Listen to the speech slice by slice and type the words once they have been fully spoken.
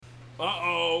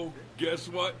Uh-oh. Guess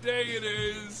what day it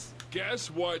is? Guess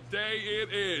what day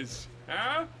it is?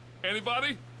 Huh?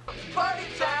 Anybody? Party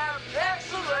time!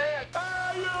 Excellent!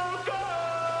 Are you good?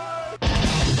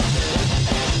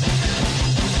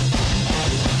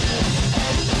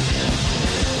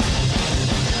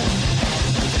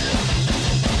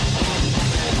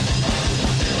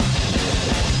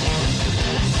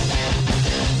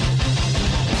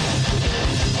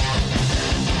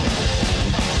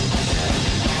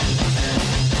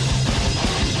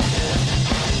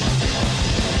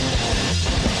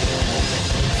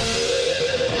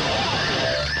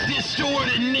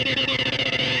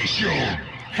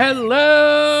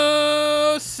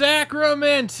 Hello,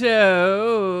 Sacramento.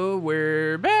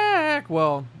 We're back.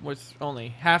 Well, it's only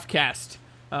half cast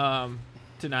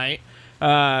tonight.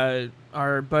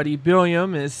 Our buddy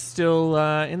Billiam is still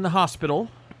in the hospital.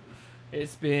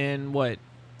 It's been, what,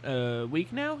 a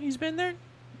week now he's been there?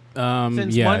 I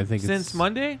think since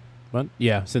Monday?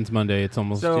 Since Monday. It's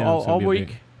almost So it's all gonna be a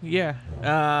week. Yeah.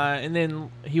 And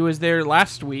then he was there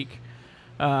last week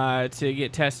to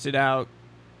get tested out.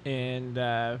 And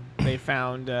they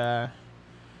found a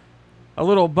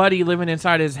little buddy living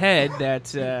inside his head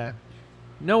that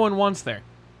no one wants there.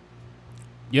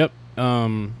 Yep.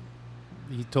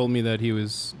 He told me that he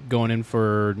was going in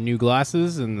for new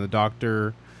glasses, and the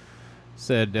doctor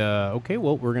said, okay,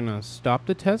 well, we're going to stop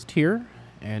the test here,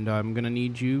 and I'm going to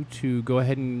need you to go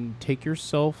ahead and take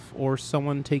yourself or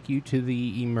someone take you to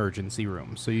the emergency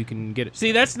room so you can get it.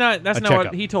 See, that's not what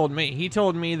checkup. he told me. He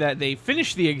told me that they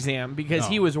finished the exam because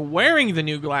he was wearing the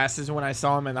new glasses when I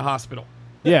saw him in the hospital.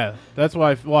 Yeah, that's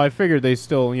why. I figured they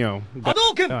still, got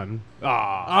done.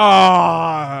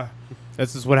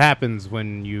 This is what happens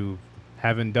when you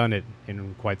haven't done it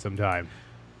in quite some time.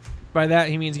 By that,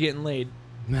 he means getting laid.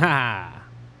 Ha!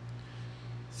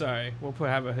 Sorry, we'll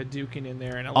have a Hadouken in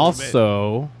there in a little bit.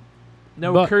 Also,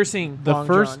 No cursing, Long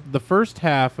John. The first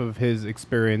half of his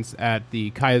experience at the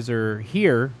Kaiser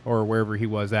here, or wherever he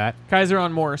was at. Kaiser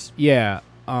on Morse. Yeah.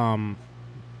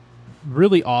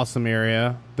 Really awesome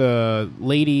area. The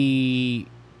lady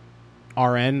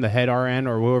RN, the head RN,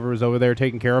 or whoever was over there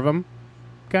taking care of him,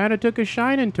 kind of took a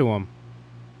shine into him.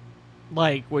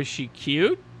 Like, was she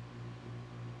cute?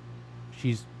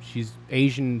 She's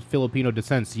Asian Filipino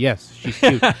descent. Yes, she's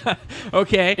cute.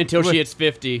 Okay. Until she hits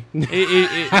 50.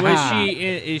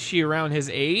 Is she around his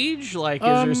age? Like, is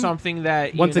there something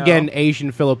that once again,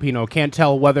 Asian Filipino, can't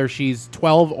tell whether she's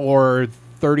 12 or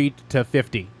 30 to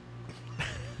 50.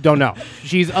 Don't know.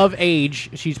 She's of age.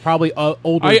 She's probably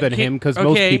older than him because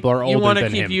most people are older than him. You want to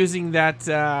keep using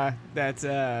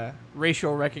that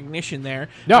racial recognition there.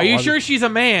 No, are you sure she's a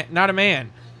man, not a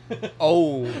man?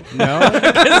 Oh. No?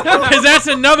 Because that's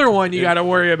another one you got to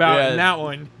worry about in that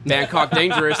one. Bangkok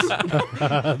dangerous.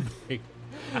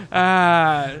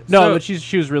 But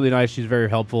she was really nice. She's very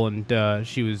helpful, and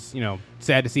she was,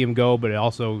 sad to see him go, but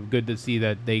also good to see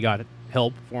that they got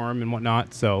help for him and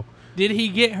whatnot. So, did he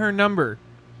get her number?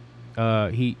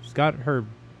 He's got her.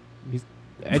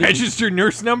 Registered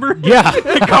nurse number?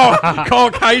 Yeah. call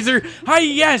Kaiser. Hi,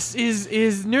 yes,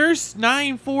 is nurse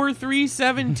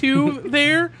 94372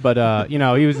 there? But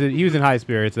he was in high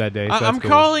spirits that day. So I'm cool.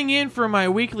 calling in for my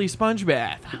weekly sponge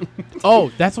bath.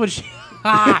 Oh, that's what she.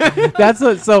 That's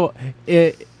what. So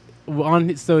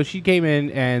so she came in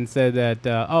and said that.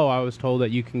 I was told that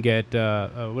you can get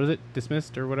what is it,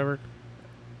 dismissed or whatever.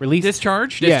 Released?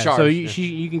 Discharged? Yeah, so you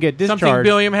can get discharged. Something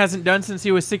Billiam hasn't done since he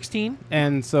was 16?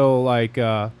 And so,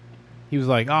 he was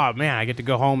like, oh, man, I get to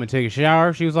go home and take a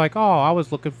shower. She was like, oh, I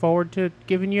was looking forward to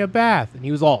giving you a bath. And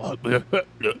he was all...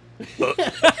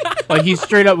 like, he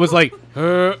straight up was like,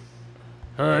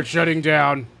 shutting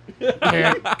down.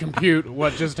 Can't compute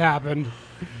what just happened.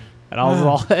 And I was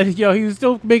all... he was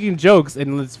still making jokes.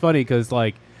 And it's funny because,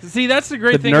 see, that's the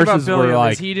great thing about Billiam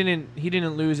is he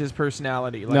didn't lose his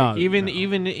personality. Even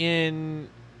in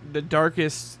the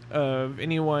darkest of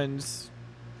anyone's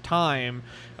time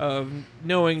of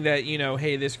knowing that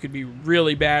hey, this could be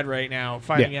really bad right now.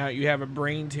 Finding out you have a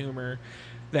brain tumor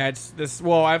that's this.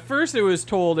 Well, at first it was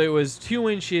told it was 2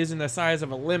 inches and the size of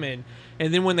a lemon,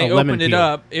 and then when they opened it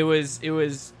up, it was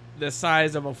the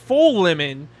size of a full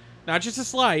lemon, not just a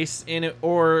slice,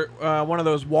 or one of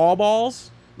those wall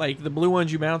balls. Like the blue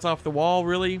ones you bounce off the wall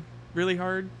really, really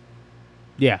hard.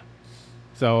 Yeah.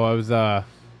 So I was,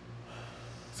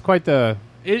 it's quite the...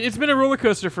 It's been a roller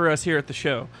coaster for us here at the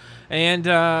show. And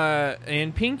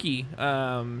Pinky,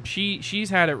 she's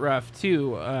had it rough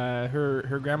too.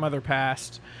 Her grandmother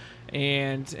passed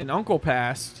and an uncle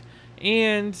passed.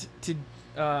 And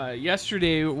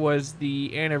yesterday was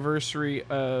the anniversary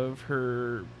of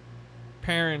her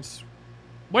parents'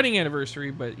 wedding anniversary,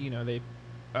 but they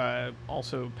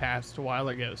also passed a while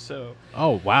ago. So.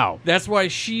 Oh wow. That's why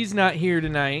she's not here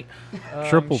tonight.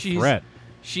 Triple threat.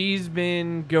 She's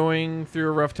been going through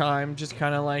a rough time, just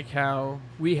kind of like how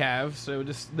we have. So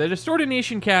the Distorted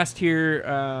Nation cast here,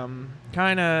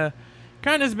 kind of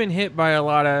has been hit by a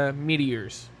lot of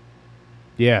meteors.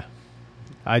 Yeah,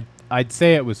 I'd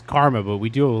say it was karma, but we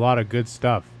do a lot of good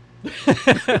stuff.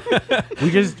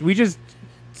 we just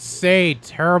say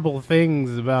terrible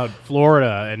things about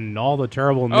Florida and all the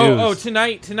terrible news. Oh,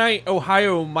 tonight,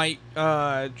 Ohio might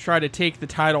try to take the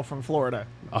title from Florida.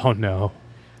 Oh no.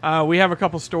 We have a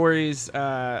couple stories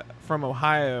from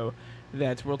Ohio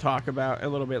that we'll talk about a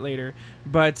little bit later.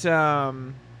 But, I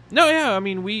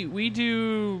mean, we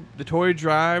do the toy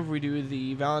drive. We do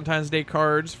the Valentine's Day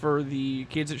cards for the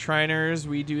kids at Shriners.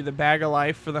 We do the Bag of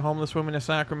Life for the homeless women of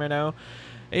Sacramento.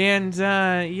 And,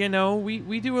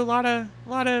 we do a lot of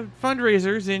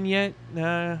fundraisers, and yet,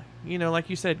 like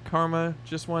you said, karma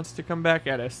just wants to come back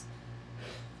at us.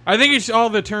 I think it's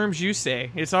all the terms you say.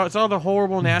 It's all the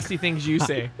horrible, nasty things you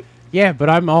say. Yeah, but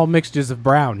I'm all mixtures of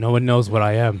brown. No one knows what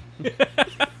I am.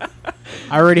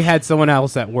 I already had someone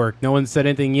else at work. No one said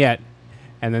anything yet.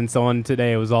 And then someone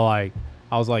today was all like,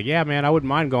 I was like, yeah, man, I wouldn't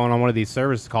mind going on one of these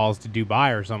service calls to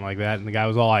Dubai or something like that. And the guy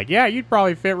was all like, yeah, you'd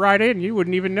probably fit right in. You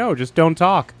wouldn't even know. Just don't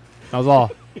talk. I was all,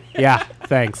 yeah,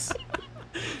 thanks.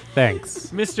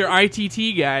 Thanks. Mr.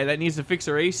 ITT guy that needs to fix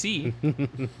our AC.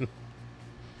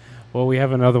 Well, we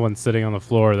have another one sitting on the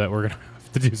floor that we're going to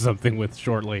have to do something with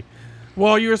shortly.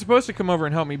 Well, you were supposed to come over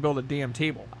and help me build a damn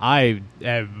table. I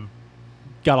have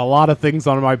got a lot of things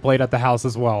on my plate at the house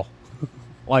as well.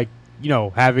 Like,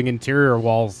 having interior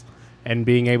walls and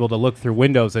being able to look through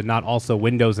windows and not also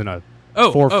windows in a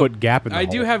 4-foot gap in the I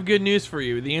hole. do have good news for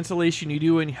you. The insulation you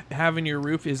do have in your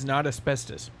roof is not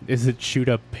asbestos. Is it shoot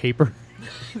up paper?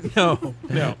 No.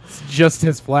 It's just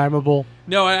as flammable.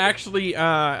 No, I actually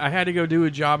I had to go do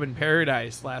a job in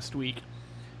Paradise last week,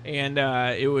 and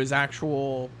it was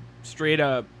actual straight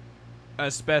up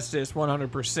asbestos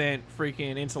 100%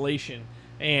 freaking insulation,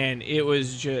 and it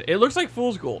was it looks like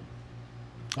fool's gold.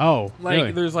 Oh, like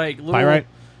really? There's like little pyrite?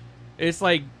 It's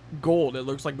like gold. It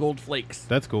looks like gold flakes.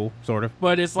 That's cool, sort of.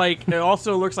 But it's like it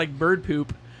also looks like bird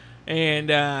poop, and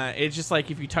it's just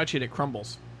like if you touch it, it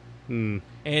crumbles. And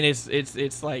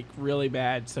it's like really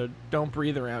bad, so don't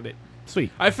breathe around it.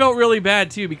 Sweet. I felt really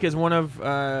bad too because one of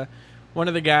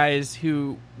the guys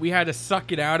who we had to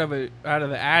suck it out of the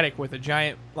attic with a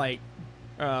giant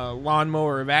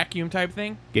lawnmower vacuum type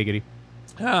thing. Giggity.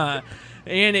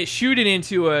 And it shoot it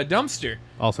into a dumpster.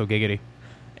 Also giggity.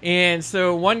 And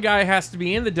so one guy has to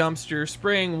be in the dumpster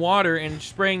spraying water and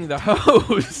spraying the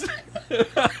hose.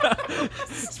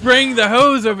 Spraying the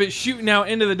hose of it shooting out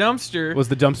into the dumpster. Was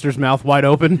the dumpster's mouth wide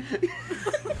open?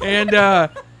 And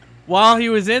while he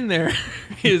was in there,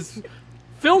 his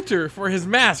filter for his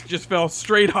mask just fell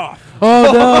straight off.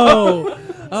 Oh, no.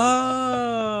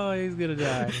 Oh, he's going to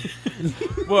die.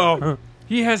 Well,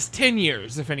 he has 10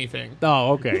 years, if anything.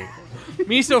 Oh, okay.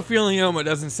 Mesothelioma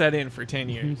doesn't set in for 10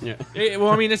 years. Yeah.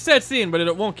 It sets in, but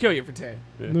it won't kill you for 10.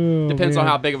 No, Depends man.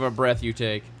 on how big of a breath you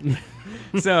take.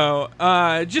 So,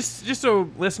 just so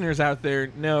listeners out there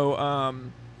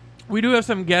know, we do have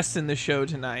some guests in the show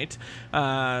tonight.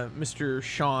 Mr.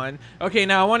 Sean. Okay,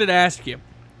 now I wanted to ask you,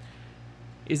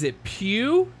 is it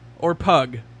Pew or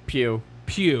Pug? Pew.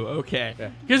 Pew, okay.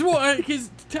 Because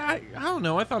I don't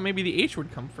know. I thought maybe the H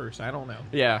would come first. I don't know.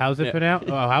 Yeah. How's it pronounced?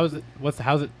 Oh, how's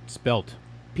it spelt?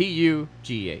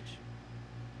 P-U-G-H.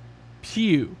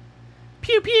 Pew.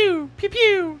 Pew, pew, pew,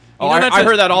 pew. Oh, I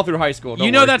heard that all through high school.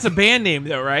 You know that's a band name,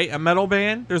 though, right? A metal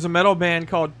band? There's a metal band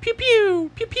called Pew,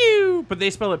 pew, pew, pew, but they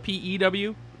spell it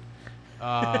P-E-W.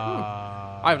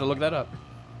 I have to look that up.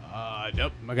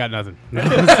 Nope. I got nothing.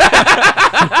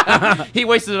 He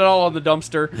wasted it all on the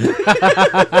dumpster.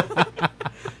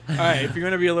 All right, if you're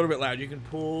going to be a little bit loud, you can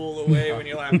pull away when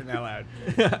you're laughing that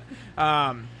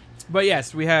loud. But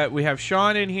yes, we have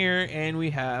Sean in here, and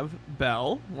we have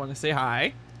Belle. Want to say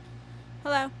hi?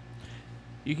 Hello.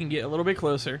 You can get a little bit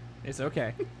closer. It's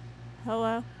okay.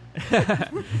 Hello.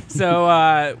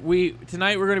 So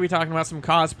tonight we're going to be talking about some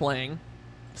cosplaying.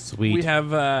 Sweet. We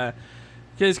have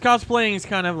because cosplaying is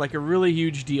kind of like a really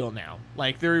huge deal now.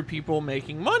 Like there are people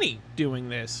making money doing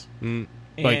this.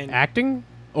 Like acting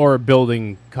or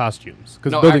building costumes?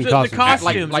 Because No, building actually, the costumes.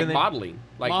 costumes like and then- modeling.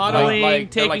 Modeling,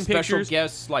 taking like special pictures.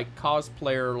 guests, like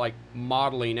cosplayer, like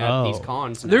modeling at these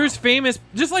cons. Now. There's famous,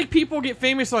 just like people get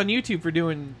famous on YouTube for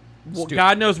doing Stupid.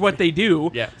 God knows what they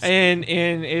do. Yes. And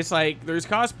it's like there's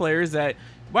cosplayers that,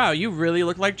 wow, you really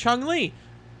look like Chun-Li.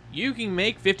 You can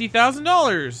make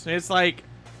 $50,000. It's like,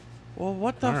 well,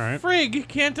 what the All right. frig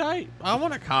can't I? I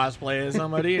want to cosplay as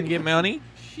somebody and get money.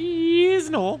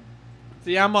 Seasonal.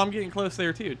 See, I'm getting close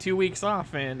there too. 2 weeks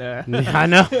off, and I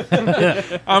know.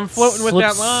 I'm floating with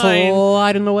that line.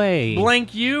 Sliding away.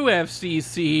 Blank you,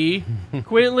 FCC.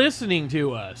 Quit listening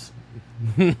to us.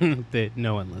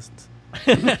 No one listens.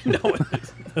 No one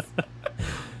listens.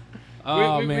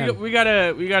 Man, we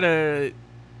gotta.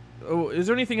 Oh, is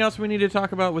there anything else we need to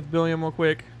talk about with Billiam real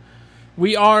quick?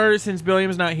 We are, since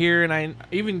Billiam's not here, and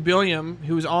even Billiam,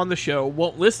 who's on the show,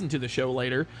 won't listen to the show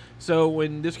later. So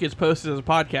when this gets posted as a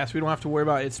podcast, we don't have to worry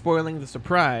about it spoiling the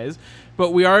surprise.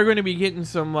 But we are going to be getting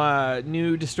some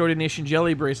new Distorted Nation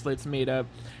jelly bracelets made up.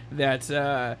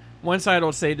 That one side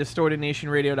will say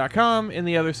DistortedNationRadio.com, and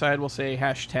the other side will say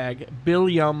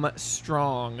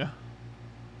 #BilliamStrong.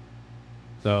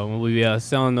 So we'll be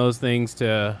selling those things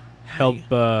to help.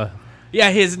 Yeah,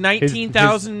 his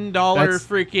 $19,000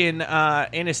 freaking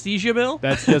anesthesia bill.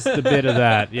 That's just a bit of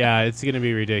that. Yeah, it's going to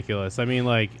be ridiculous. I mean,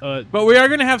 like... but we are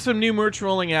going to have some new merch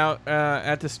rolling out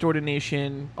at Distorted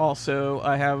Nation. Also,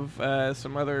 I have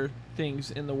some other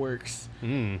things in the works.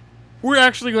 We're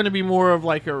actually going to be more of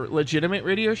like a legitimate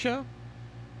radio show.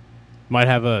 Might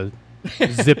have a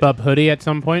zip-up hoodie at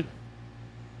some point.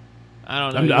 I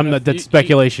don't know. That's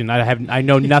speculation. I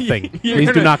know nothing.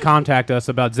 Please do not contact us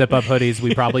about zip-up hoodies.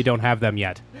 We probably don't have them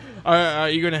yet. Are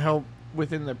you going to help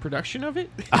within the production of it?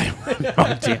 I don't know.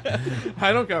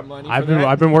 I don't got money.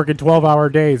 I've been working 12-hour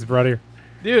days, brother.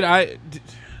 Dude, I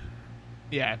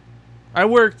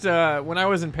worked when I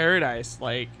was in Paradise.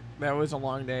 Like, that was a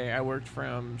long day. I worked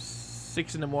from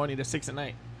 6 in the morning to 6 at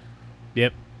night.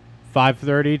 Yep,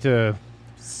 5:30 to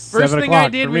 7 First thing o'clock I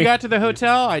did, we got to the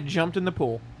hotel. I jumped in the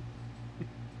pool.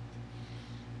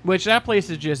 Which, that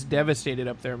place is just devastated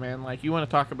up there, man. Like, you want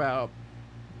to talk about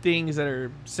things that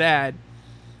are sad.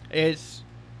 It's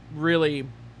really,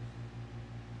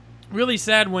 really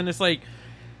sad when it's like,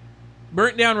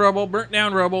 burnt down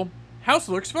rubble, house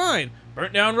looks fine.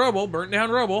 Burnt down rubble,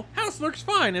 house looks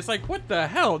fine. It's like, what the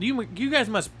hell? You guys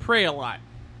must pray a lot.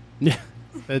 Yeah,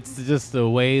 it's just the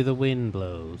way the wind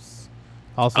blows.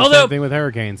 Also, same thing with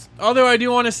hurricanes. Although I do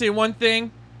want to say one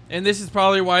thing, and this is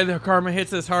probably why the karma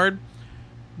hits us hard.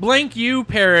 Blank you,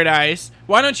 Paradise.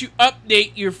 Why don't you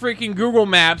update your freaking Google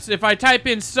Maps? If I type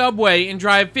in Subway and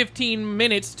drive 15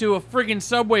 minutes to a freaking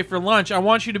Subway for lunch, I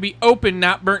want you to be open,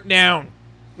 not burnt down.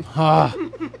 Then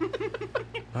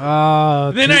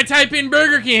I type in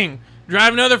Burger King.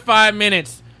 Drive another 5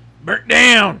 minutes. Burnt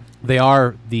down. They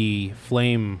are the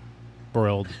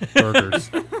flame-broiled burgers.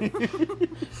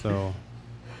 So,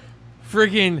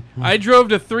 Freaking, I drove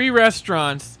to 3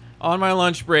 restaurants on my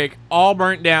lunch break, all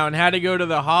burnt down. Had to go to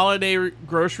the Holiday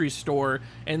grocery store,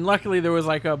 and luckily there was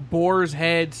like a Boar's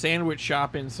Head sandwich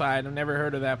shop inside. I've never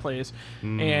heard of that place.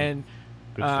 And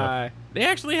they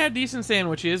actually had decent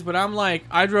sandwiches, but I'm like,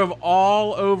 I drove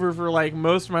all over for like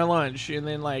most of my lunch and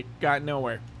then like got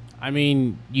nowhere. I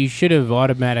mean, you should have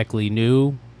automatically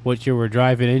knew what you were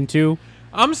driving into.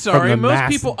 I'm sorry,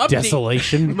 most people update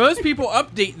desolation. Most people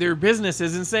update their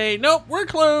businesses and say, "Nope, we're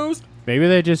closed." Maybe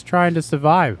they're just trying to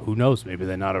survive. Who knows? Maybe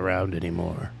they're not around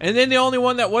anymore. And then the only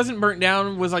one that wasn't burnt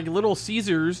down was like Little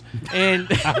Caesars,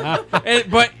 but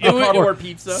it was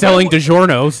pizza selling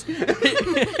DiGiorno's.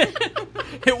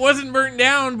 It wasn't burnt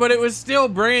down, but it was still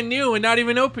brand new and not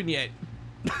even open yet.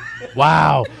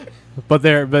 Wow! But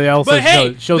they also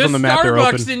shows on the map they're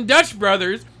open. Starbucks and Dutch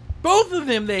Brothers, both of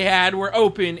them they had were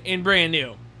open and brand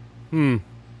new.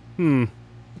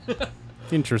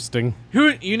 Interesting.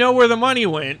 You know where the money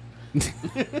went?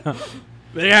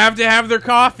 They have to have their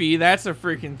coffee. That's a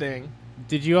freaking thing.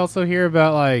 Did you also hear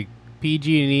about like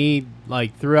PG&E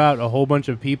like threw out a whole bunch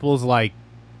of people's like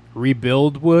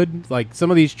rebuild wood? Like some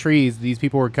of these trees these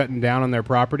people were cutting down on their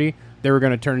property, they were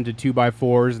going to turn into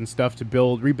 2x4s and stuff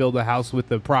to rebuild a house with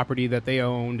the property that they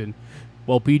owned. And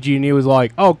well, PG&E was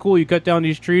like, "Oh, cool, you cut down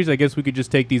these trees. I guess we could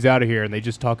just take these out of here." And they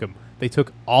just took them. They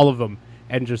took all of them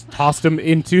and just tossed them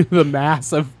into the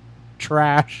mass of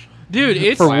trash. Dude,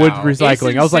 it's for wood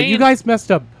recycling. I was like, you guys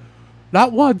messed up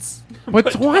not once,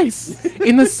 but twice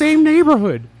in the same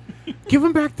neighborhood. Give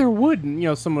them back their wood. And,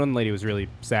 one lady was really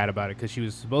sad about it because she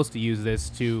was supposed to use this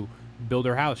to build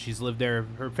her house. She's lived there.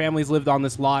 Her family's lived on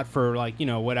this lot for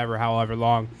however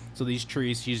long. So these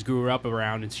trees, she's grew up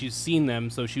around and she's seen them.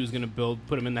 So she was going to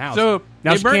put them in the house. So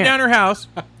now they burned down her house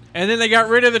and then they got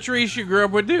rid of the trees she grew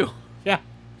up with too. Yeah.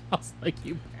 I was like,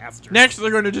 you bastard. Next,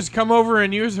 they're going to just come over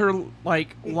and use her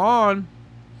lawn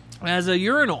as a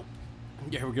urinal.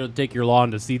 Yeah, we're going to take your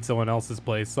lawn to seat someone else's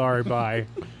place. Sorry, bye.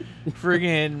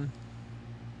 Friggin'.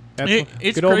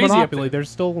 It's good old crazy. Monopoly. There's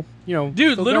still,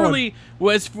 Dude, still literally, going.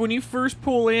 was when you first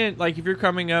pull in, like if you're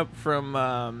coming up from,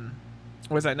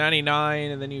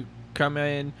 99, and then you come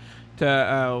in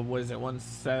to what is it?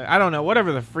 I don't know,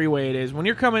 whatever the freeway it is. When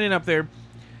you're coming in up there,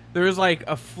 there's like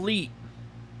a fleet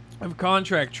of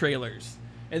contract trailers,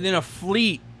 and then a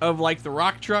fleet of like the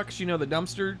rock trucks, the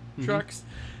dumpster trucks.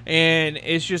 And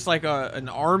it's just like an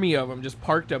army of them just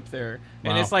parked up there.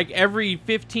 And it's like every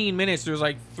 15 minutes, there's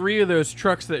like 3 of those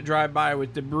trucks that drive by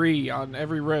with debris on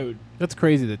every road. That's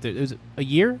crazy. That is it a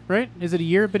year, right? Is it a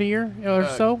year? Been a year or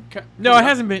so? No, it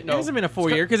hasn't been. No. It hasn't been a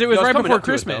full year because it was right before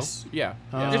Christmas.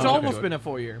 It's almost been a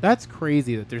full year. That's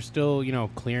crazy that they're still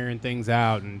clearing things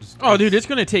out and just. Oh, dude, it's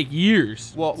gonna take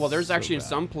years. Well, there's actually in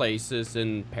some places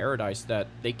in Paradise that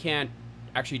they can't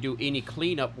actually do any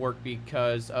cleanup work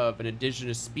because of an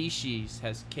indigenous species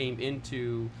has came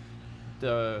into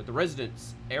the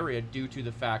residence area due to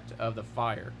the fact of the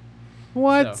fire.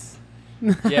 What? So,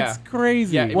 that's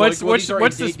crazy. Yeah, what's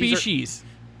the species?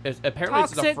 Apparently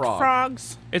Toxic it's a frog.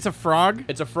 frogs. It's a frog?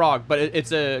 It's a frog, but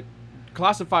it's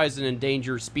classified as an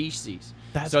endangered species.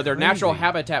 So their natural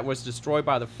habitat was destroyed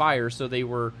by the fire, so they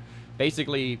were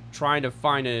basically trying to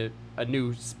find a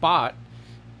new spot.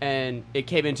 And it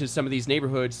came into some of these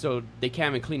neighborhoods, so they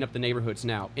can't even clean up the neighborhoods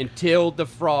now until the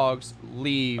frogs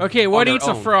leave. Okay, what eats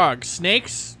a frog?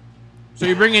 Snakes? So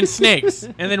you bring in snakes,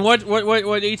 and then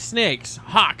what eats snakes?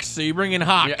 Hawks. So you bring in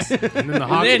hawks, and then the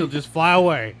hawks will just fly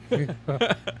away.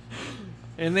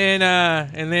 and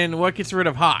then what gets rid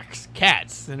of hawks?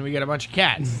 Cats. Then we get a bunch of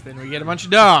cats. Then we get a bunch of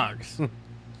dogs.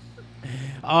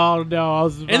 Oh no!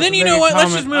 And then you know what?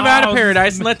 Let's just move out of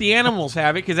Paradise and let the animals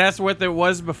have it, because that's what there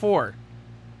was before.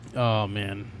 Oh,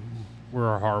 man.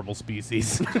 We're a horrible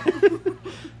species.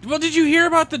 Well, did you hear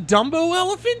about the Dumbo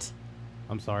elephant?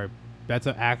 I'm sorry. That's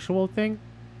an actual thing?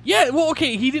 Yeah, well,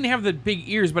 okay, he didn't have the big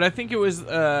ears, but I think it was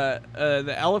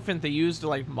the elephant they used to,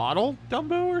 like, model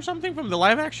Dumbo or something from the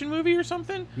live-action movie or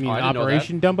something. You mean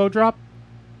Operation Dumbo Drop?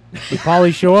 With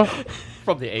Pauly Shore?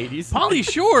 From the 80s. Pauly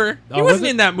Shore? He wasn't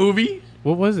in that movie.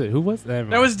 What was it? Who was that?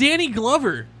 That was Danny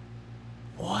Glover.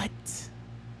 What?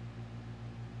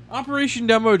 Operation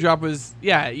Dumbo Drop was,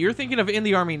 you're thinking of In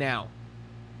the Army Now.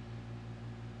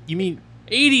 You mean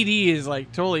ADD is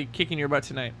like totally kicking your butt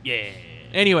tonight. Yeah.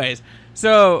 Anyways,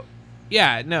 so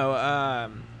now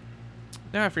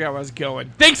I forgot where I was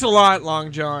going. Thanks a lot,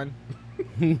 Long John.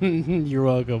 You're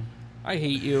welcome. I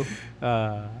hate you.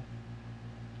 Where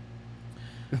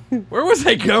was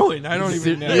I going? I don't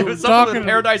even know. It was something with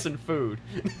Paradise and food.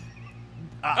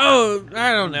 Oh,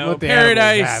 I don't know.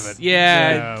 Paradise.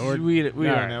 Yeah, we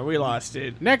don't know. We lost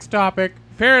it. Next topic.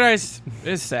 Paradise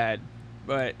is sad,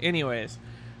 but anyways,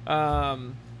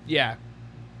 yeah.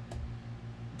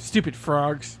 Stupid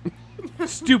frogs.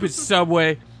 Stupid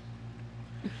subway.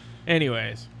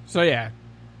 Anyways, so yeah.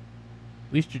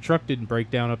 At least your truck didn't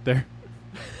break down up there.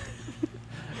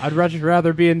 I'd much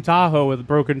rather be in Tahoe with a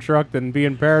broken truck than be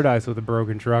in Paradise with a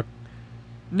broken truck.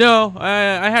 No,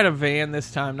 I had a van this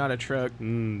time, not a truck.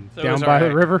 So down by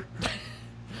the river?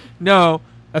 No.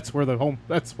 That's where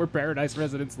that's where Paradise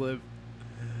residents live.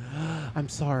 I'm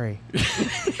sorry.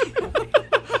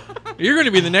 You're going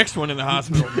to be the next one in the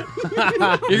hospital.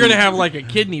 You're going to have like a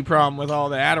kidney problem with all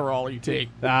the Adderall you take.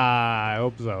 I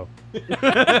hope so.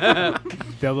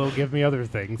 They'll give me other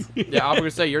things. Yeah, I was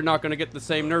going to say, you're not going to get the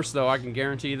same nurse, though. I can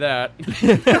guarantee that.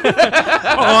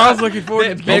 I was looking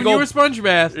forward to giving you a sponge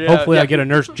bath. Yeah, Hopefully I get a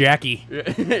Nurse Jackie. Yeah,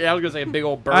 I was going to say a big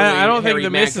old burly I don't think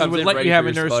the missus would let you have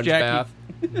a Nurse Jackie.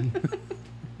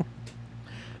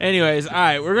 Anyways, all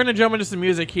right, we're going to jump into some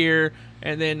music here.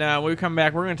 And then when we come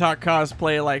back, we're going to talk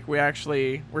cosplay like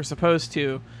we're supposed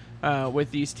to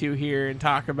with these two here, and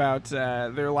talk about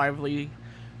their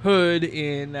livelihood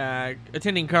in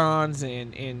attending cons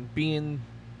and being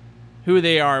who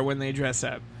they are when they dress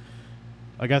up.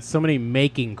 I got so many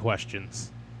making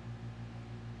questions.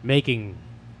 Making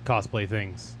cosplay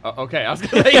things. Okay, I was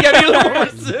going to say, you got to be a little more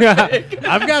specific.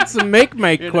 I've got some make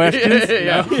questions.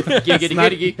 Yeah.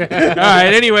 Giggity. All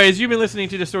right, anyways, you've been listening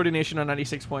to Distorted Nation on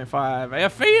 96.5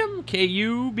 FM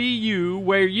KUBU,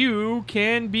 where you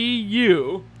can be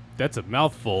you. That's a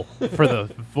mouthful for the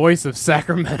voice of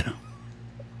Sacramento.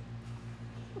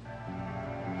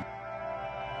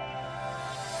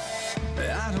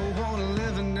 I don't want to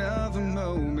live another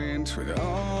moment with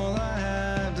all I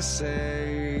have to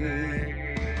say.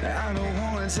 I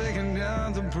don't want to take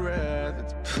another breath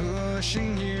that's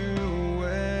pushing you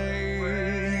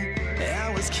away.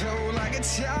 I was cold like a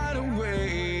tidal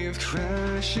wave,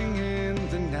 crashing in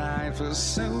the night for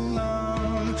so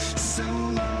long, so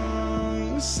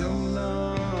long, so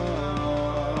long.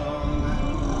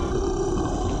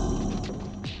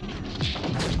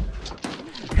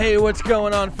 Hey, what's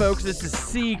going on, folks? This is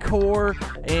C-Core,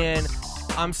 and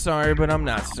I'm sorry, but I'm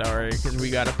not sorry, because we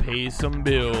got to pay some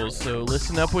bills. So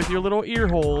listen up with your little ear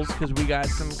holes, because we got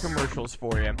some commercials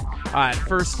for you. All right,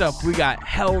 first up, we got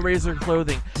Hellraiser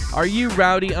Clothing. Are you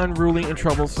rowdy, unruly, and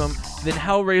troublesome? Then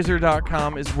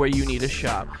Hellraiser.com is where you need to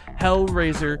shop.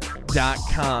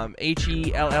 Hellraiser.com.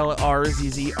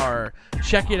 HELLRZZR.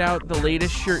 Check it out, the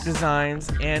latest shirt designs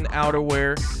and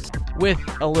outerwear with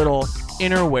a little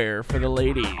innerwear for the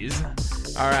ladies.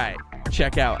 All right,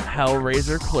 check out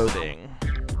Hellraiser Clothing.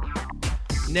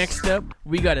 Next up,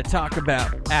 we got to talk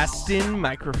about Aston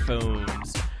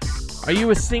Microphones. Are you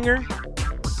a singer?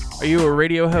 Are you a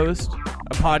radio host?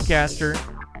 A podcaster?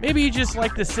 Maybe you just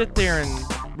like to sit there and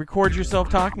record yourself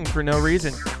talking for no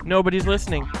reason. Nobody's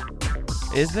listening.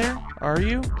 Is there? Are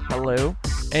you? Hello?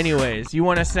 Anyways, you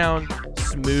want to sound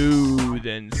smooth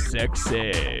and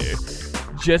sexy,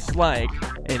 just like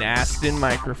an Aston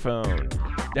microphone.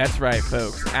 That's right,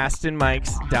 folks.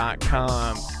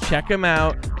 AstonMics.com. Check them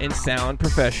out and sound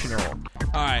professional.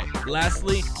 All right,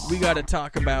 lastly, we got to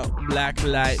talk about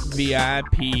Blacklight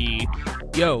VIP.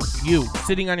 Yo, you,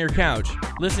 sitting on your couch,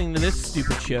 listening to this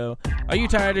stupid show. Are you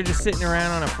tired of just sitting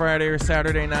around on a Friday or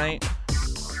Saturday night,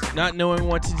 not knowing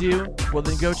what to do? Well,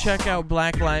 then go check out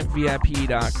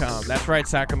BlacklightVIP.com. That's right,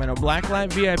 Sacramento.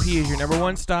 Blacklight VIP is your number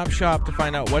one stop shop to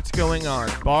find out what's going on.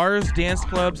 Bars, dance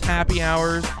clubs, happy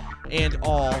hours, and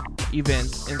all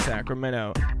events in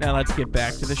Sacramento. Now let's get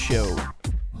back to the show.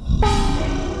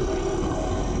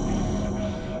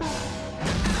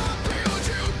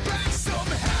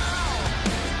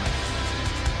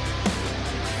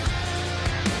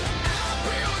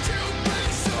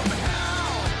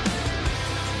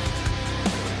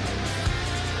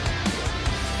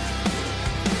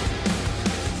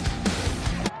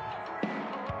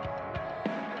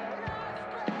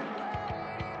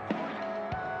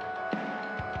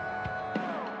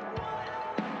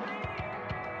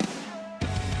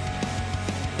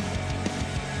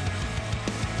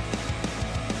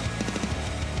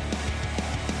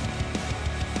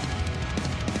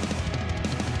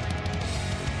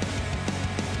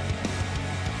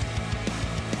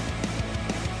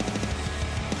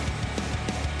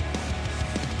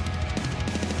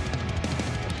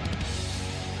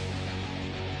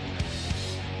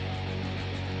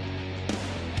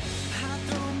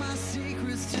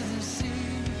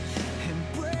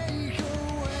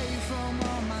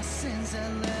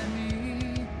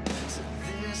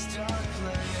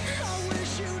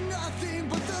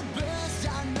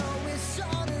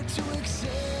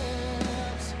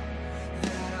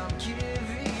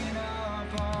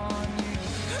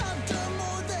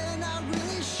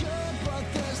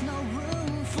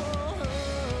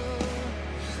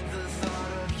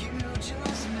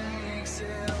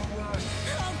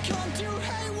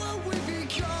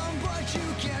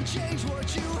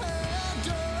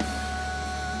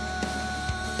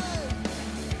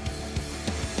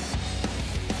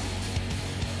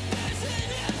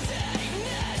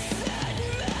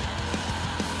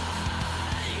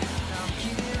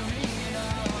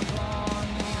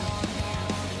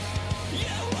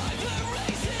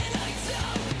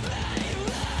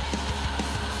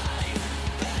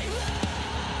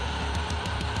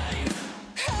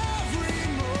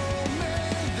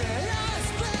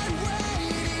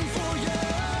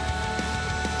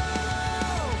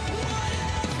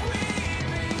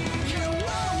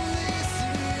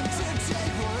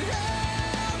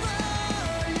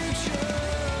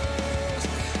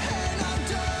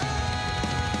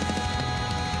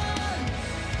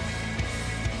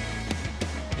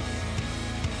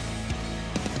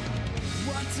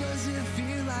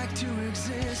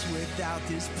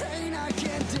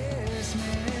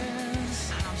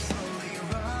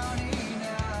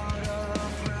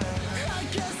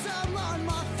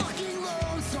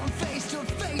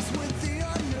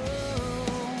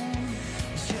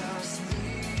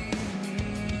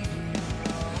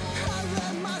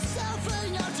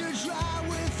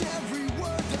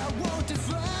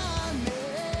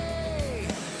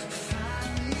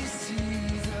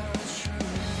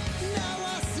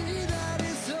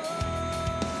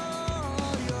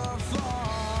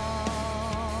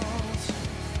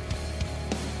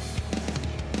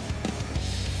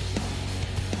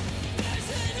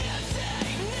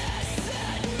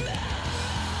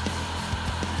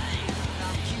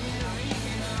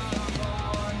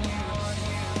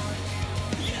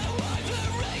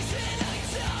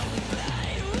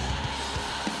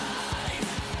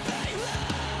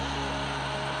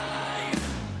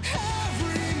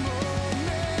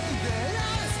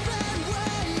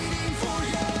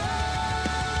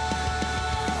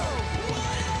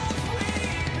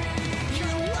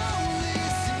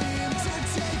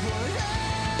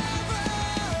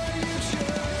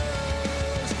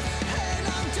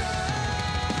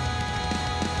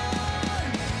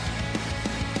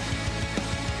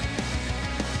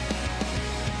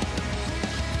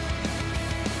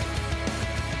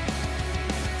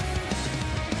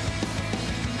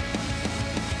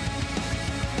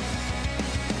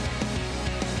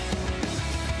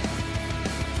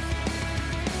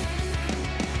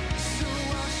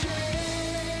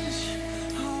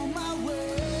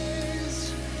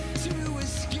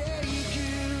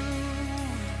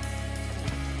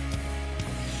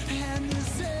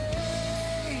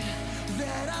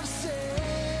 that I've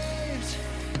saved,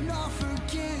 nor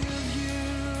forgive you.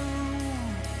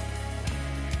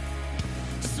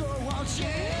 So I'll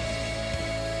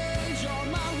change all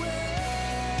my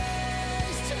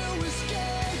ways to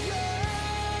escape you.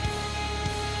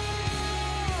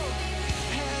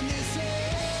 And this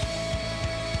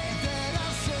hate that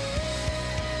I've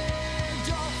saved,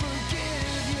 I'll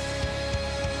forgive you.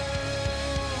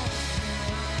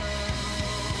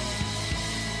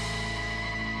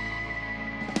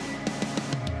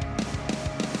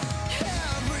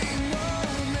 Every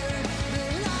moment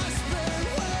that I spend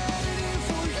waiting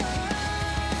for you,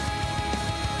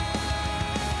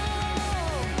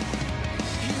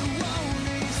 you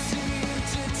only seem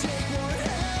to take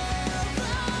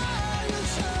whatever you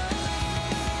chose.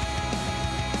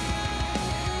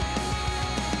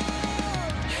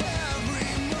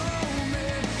 Every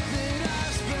moment that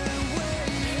I spend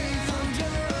waiting for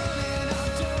you,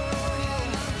 I've done.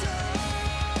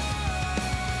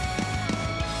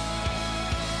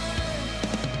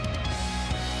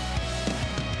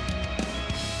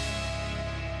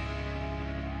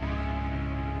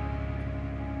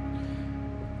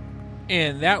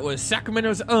 And that was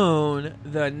Sacramento's own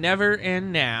The Never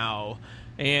and Now.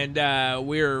 And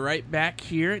we're right back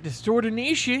here at Distorted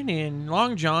Nation, and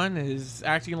Long John is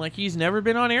acting like he's never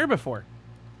been on air before.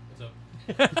 What's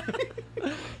up?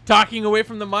 Talking away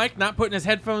from the mic, not putting his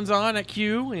headphones on at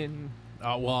Q, and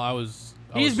Well, I was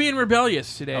being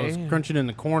rebellious today. I was crunching in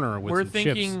the corner with we're some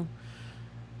thinking, chips.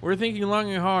 We're thinking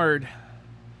long and hard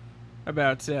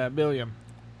about Billiam.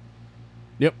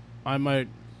 Yep, I might.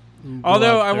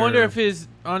 Although I wonder if his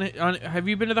on. Have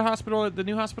you been to the hospital, at the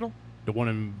new hospital the one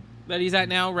in that he's at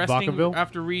now, resting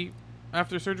Vacaville?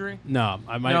 after surgery? No,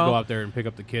 I might No. go out there and pick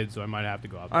up the kids, so I might have to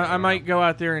go out there. I might go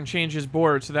out there and change his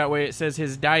board so that way it says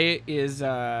his diet is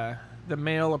the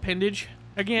male appendage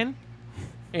again,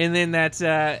 and then that's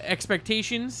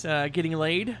expectations, getting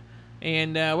laid,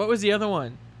 and what was the other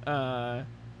one?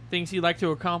 Things he'd like to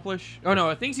accomplish. Oh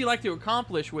no, things he'd like to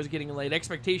accomplish was getting laid.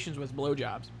 Expectations was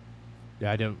blowjobs.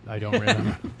 Yeah, I don't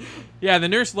remember. Yeah, the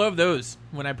nurse loved those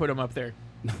when I put him up there.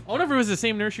 I wonder if it was the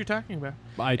same nurse you're talking about.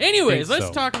 Anyways,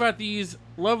 let's talk about these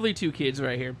lovely two kids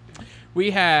right here. We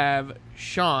have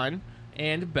Sean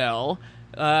and Belle.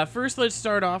 First, let's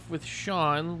start off with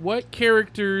Sean. What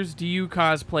characters do you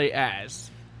cosplay as?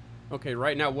 Okay,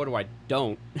 right now, what do I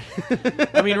don't?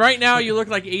 I mean, right now you look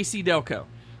like AC Delco.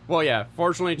 Well, yeah.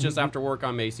 Fortunately, just after work,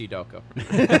 I'm AC Delco.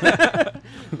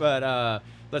 But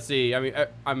let's see. I mean,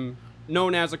 I'm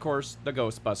known as, of course, the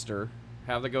Ghostbuster.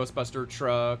 Have the Ghostbuster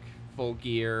truck, full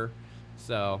gear.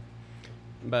 So,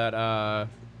 but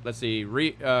let's see.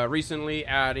 Recently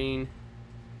adding,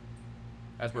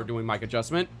 as we're doing mic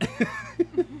adjustment,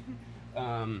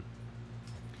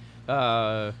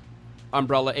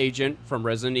 Umbrella Agent from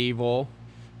Resident Evil.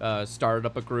 Started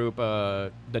up a group,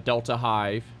 the Delta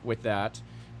Hive, with that.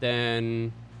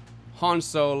 Then Han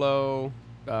Solo,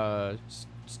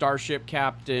 Starship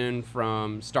Captain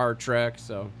from Star Trek,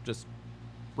 so just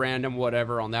random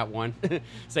whatever on that one.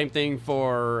 Same thing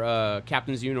for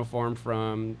Captain's uniform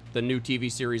from the new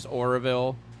TV series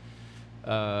Orville.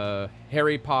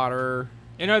 Harry Potter.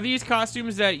 And are these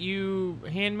costumes that you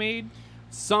handmade?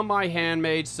 Some I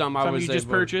handmade, some I was you just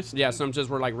purchased? Yeah, some just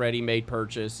were like ready-made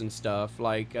purchase and stuff.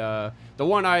 Like the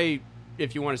one I,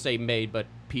 if you want to say made, but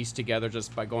pieced together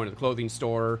just by going to the clothing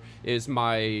store, is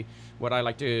what I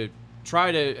like to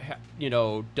try to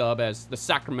dub as the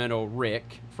Sacramento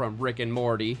Rick from Rick and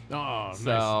Morty. Oh,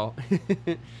 so,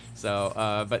 nice.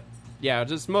 So, but yeah,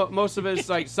 just most of it's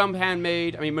like some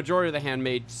handmade. I mean, majority of the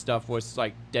handmade stuff was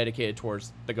like dedicated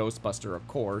towards the Ghostbuster, of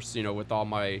course. With all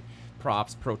my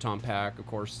props, proton pack, of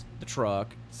course, the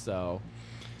truck. So.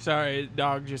 Sorry,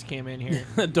 dog just came in here.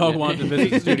 The dog wanted to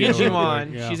visit the studio. Get you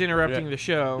on. Yeah. She's interrupting the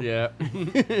show. Yeah.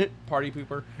 Party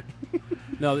pooper.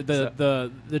 No,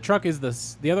 the truck is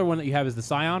the other one that you have is the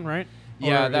Scion, right?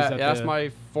 Yeah, that's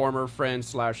my former friend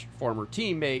 / former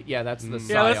teammate. Yeah, that's the Scion.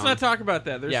 Yeah, let's not talk about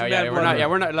that. There's we're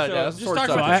not. So just talk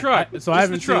about the truck. So I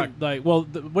haven't seen,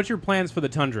 what's your plans for the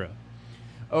Tundra?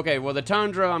 Okay, well, the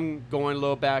Tundra, I'm going a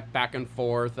little back and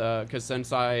forth, because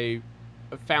since I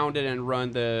founded and run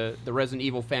the Resident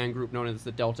Evil fan group known as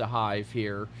the Delta Hive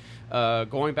here,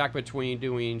 going back between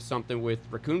doing something with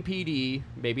Raccoon PD,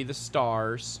 maybe the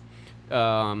Stars,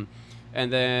 and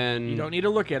then... You don't need to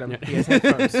look at him. He has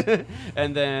headphones.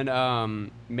 And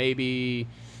then maybe,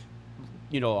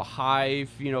 a Hive,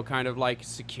 kind of like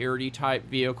security type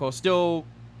vehicle. Still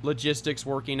logistics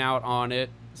working out on it,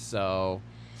 so...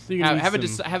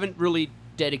 haven't really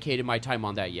dedicated my time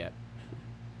on that yet.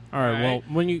 All right. Well,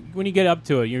 when you get up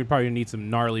to it, you're probably gonna need some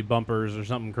gnarly bumpers or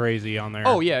something crazy on there.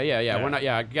 Oh yeah. We're not.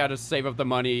 Yeah, I gotta save up the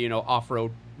money.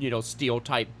 Off-road. Steel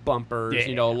type bumpers.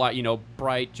 Yeah.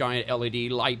 Bright giant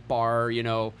LED light bar.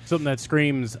 Something that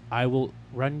screams, "I will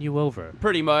run you over."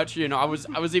 Pretty much. I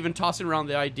was even tossing around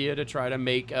the idea to try to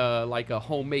make like a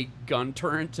homemade gun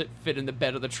turret to fit in the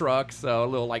bed of the truck. So a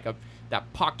little like that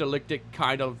apocalyptic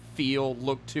kind of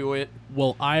look to it.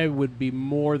 Well, I would be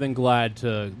more than glad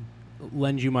to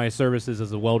lend you my services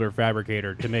as a welder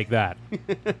fabricator to make that.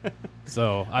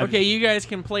 Okay, you guys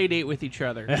can play date with each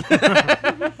other.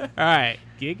 All right.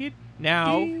 Gig it?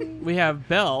 Now we have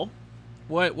Belle.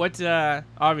 What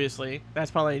obviously that's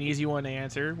probably an easy one to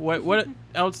answer. What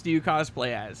else do you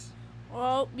cosplay as?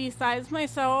 Well, besides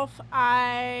myself,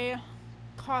 I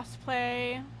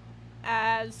cosplay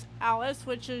as Alice,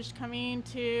 which is coming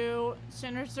to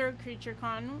Sinister Creature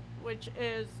Con, which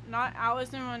is not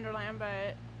Alice in Wonderland,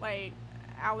 but like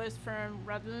Alice from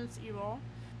Resident Evil.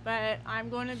 But I'm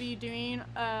going to be doing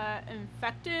an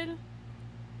infected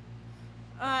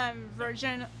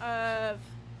version of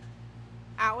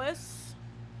Alice,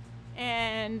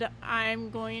 and I'm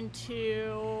going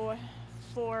to,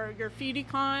 for Graffiti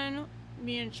Con,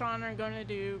 me and Sean are going to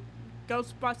do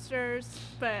Ghostbusters,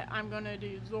 but I'm going to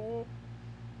do Zool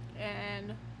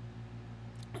and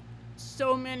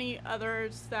so many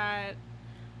others that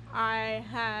I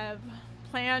have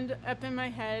planned up in my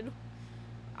head.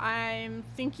 I'm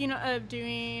thinking of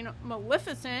doing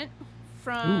Maleficent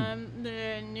from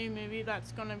the new movie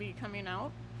that's going to be coming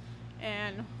out.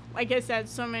 And like I said,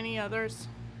 so many others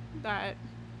that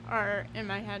are in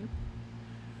my head.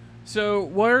 So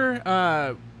what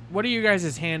are you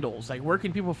guys' handles? Like, where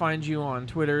can people find you on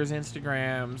Twitters,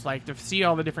 Instagrams, like to see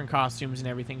all the different costumes and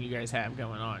everything you guys have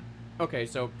going on? Okay,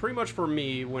 so pretty much for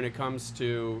me, when it comes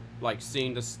to like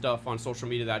seeing the stuff on social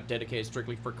media that dedicated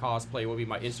strictly for cosplay, will be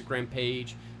my Instagram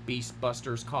page,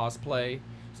 Beastbusters Cosplay.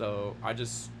 So I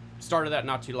just started that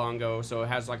not too long ago, so it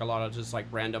has like a lot of just like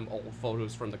random old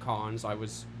photos from the cons I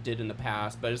did in the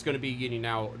past, but it's going to be getting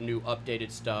out new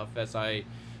updated stuff as I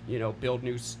build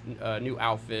new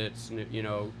outfits,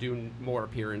 do more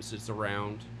appearances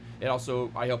around. It also,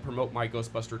 I help promote my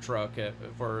Ghostbuster truck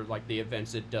for like the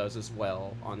events it does as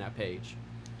well on that page.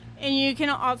 And you can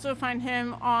also find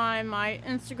him on my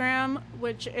Instagram,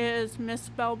 which is Miss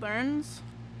Belle Burns.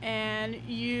 And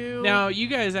now you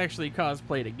guys actually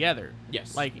cosplay together.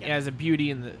 Yes. Like as a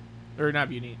Beauty and the, or not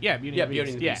Beauty. Yeah, Beauty and the Beast.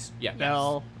 Beauty and the Beast. Yeah.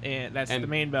 Belle, and that's the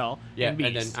main Belle. Yeah, and Beast.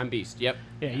 And then I'm Beast. Yep.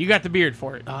 Yeah, you got the beard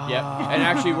for it. Yep. And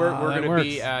actually, we're going to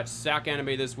be at SAC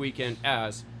Anime this weekend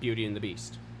as Beauty and the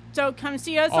Beast. So come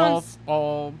see us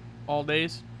all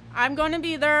days. I'm going to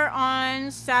be there on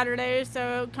Saturday,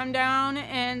 so come down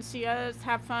and see us,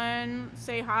 have fun,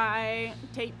 say hi,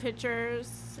 take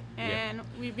pictures, and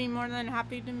we'd be more than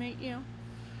happy to meet you.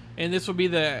 And this will be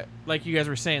like you guys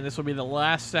were saying, this will be the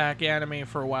last SAC Anime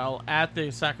for a while at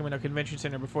the Sacramento Convention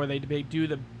Center before they do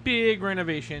the big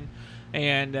renovation,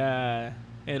 and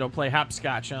it'll play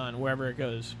hopscotch on wherever it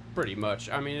goes. Pretty much.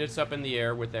 I mean, it's up in the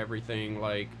air with everything.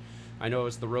 Like, I know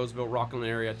it's the Roseville, Rockland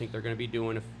area. I think they're going to be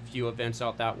doing a few events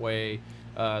out that way.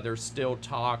 There's still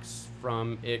talks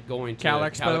from it going to Cal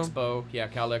Expo. Yeah,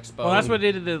 Cal Expo. Well, that's what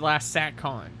they did at the last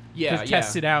SACCon. Yeah,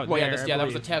 test it out. Well, there, that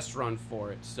was a test run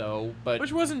for it. So,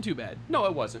 which wasn't too bad. No,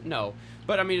 it wasn't. No,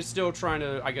 but I mean, it's still trying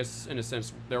to. I guess in a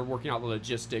sense, they're working out the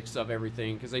logistics of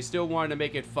everything because they still wanted to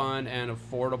make it fun and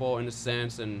affordable in a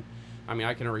sense. And I mean,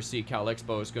 I can already see Cal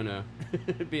Expo is going to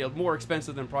be more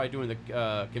expensive than probably doing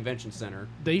the convention center.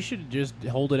 They should just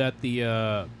hold it at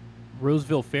the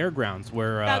Roseville Fairgrounds,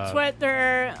 where that's what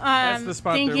they're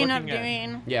thinking of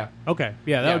doing. Yeah. Okay.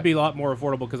 Yeah, that would be a lot more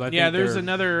affordable because I think there's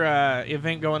another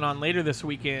event going on later this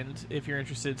weekend. If you're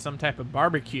interested, some type of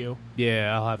barbecue.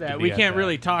 Yeah, I'll have to. We can't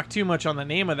really talk too much on the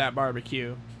name of that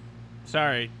barbecue.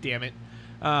 Sorry, damn it.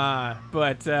 Yeah.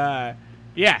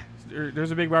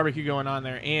 There's a big barbecue going on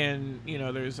there, and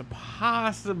there's a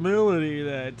possibility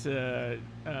that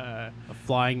a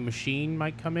flying machine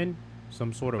might come in,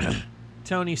 some sort of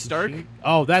Tony Stark. Machine?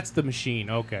 Oh, that's the machine.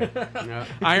 Okay,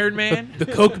 Iron Man, the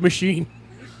Coke machine.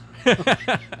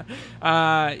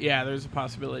 Yeah, there's a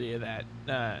possibility of that.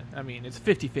 I mean, it's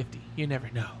 50-50. You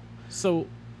never know. So,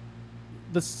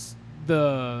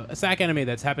 the SAC Anime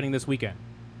that's happening this weekend.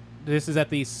 This is at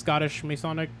the Scottish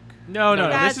Masonic. No.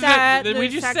 This is at the we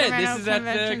just said this is at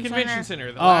the convention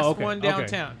center, the last one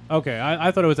downtown. Okay,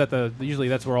 I thought it was at the. Usually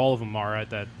that's where all of them are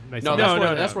at that. No,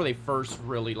 that's where they first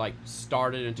really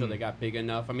started until they got big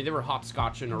enough. I mean, they were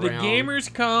hopscotching around. The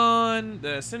Gamers Con,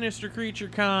 the Sinister Creature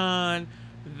Con,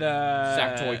 the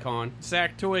Sac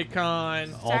Toy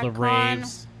Con, all the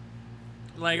raves.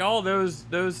 like all those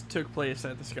took place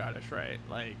at the Scottish Rite.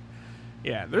 Like,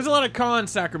 yeah, there's a lot of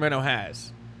cons Sacramento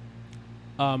has.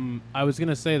 I was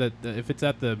gonna say that if it's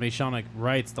at the Masonic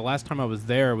Rites, the last time I was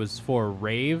there was for a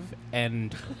rave,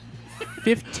 and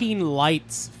 15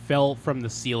 lights fell from the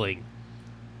ceiling.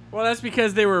 Well, that's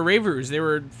because they were ravers. They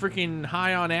were freaking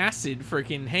high on acid,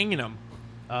 freaking hanging them.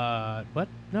 What?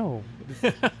 No.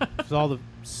 It's all the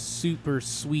super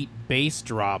sweet bass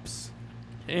drops.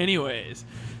 Anyways,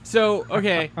 so,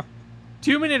 okay,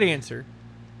 2-minute answer.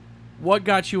 What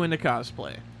got you into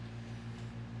cosplay?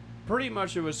 Pretty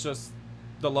much it was just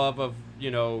the love of,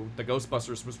 the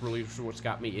Ghostbusters was really what's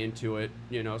got me into it,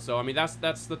 So, I mean, that's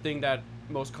the thing that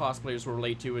most cosplayers will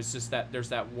relate to, is just that there's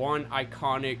that one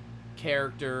iconic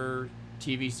character,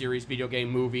 TV series, video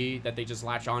game, movie that they just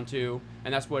latch onto.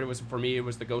 And that's what it was for me. It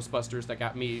was the Ghostbusters that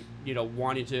got me,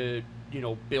 wanting to,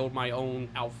 build my own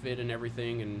outfit and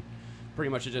everything. And pretty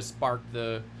much it just sparked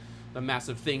the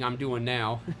massive thing I'm doing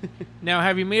now. Now,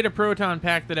 have you made a proton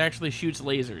pack that actually shoots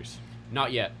lasers?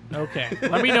 Not yet. Okay.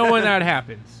 Let me know when that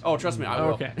happens. Oh, trust me, I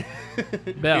will. Okay.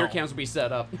 Beer cans will be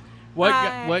set up.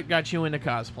 What got you into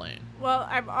cosplaying? Well,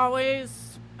 I've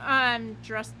always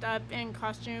dressed up in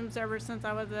costumes ever since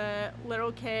I was a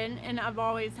little kid, and I've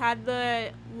always had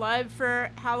the love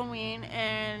for Halloween.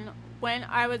 And when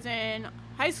I was in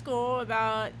high school,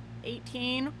 about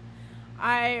 18,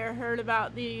 I heard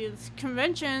about these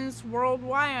conventions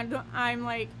worldwide. I'm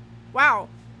like, wow,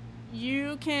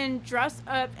 you can dress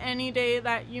up any day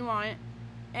that you want,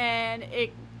 and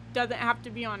it doesn't have to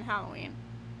be on Halloween.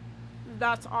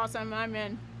 That's awesome. I'm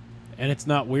in. And it's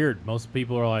not weird. Most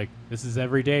people are like, this is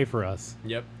every day for us.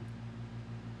 Yep.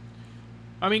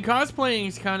 I mean, cosplaying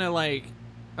is kind of like,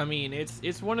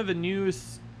 it's one of the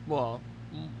newest,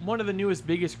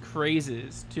 biggest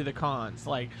crazes to the cons.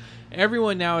 Like,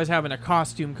 everyone now is having a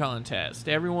costume contest.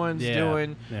 Everyone's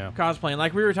doing cosplaying.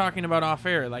 Like we were talking about off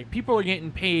air, like people are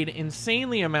getting paid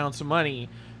insanely amounts of money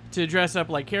to dress up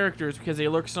like characters because they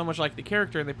look so much like the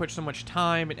character and they put so much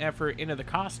time and effort into the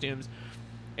costumes.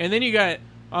 And then you got,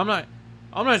 I'm not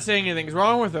saying anything's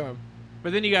wrong with them,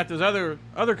 but then you got those other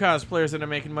cosplayers that are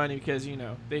making money because,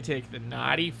 they take the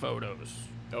naughty photos.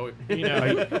 Oh,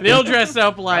 they'll dress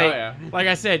up like, like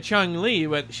I said, Chung-Li,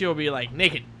 but she'll be like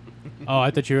naked. Oh,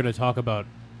 I thought you were going to talk about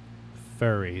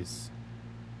furries.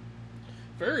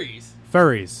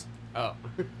 Furries? Oh.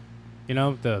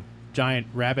 The giant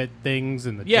rabbit things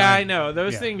and the I know.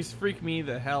 Those things freak me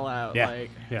the hell out. Yeah.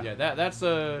 That's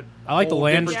a... I like the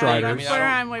Land Striders.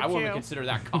 I wouldn't consider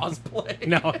that cosplay.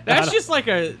 No. That's just like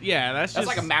a... That's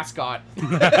like a mascot.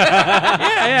 Put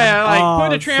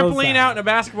a trampoline out in a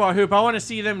basketball hoop. I want to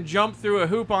see them jump through a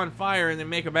hoop on fire and then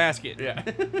make a basket. Yeah.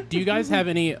 Do you guys have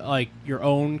any, your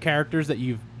own characters that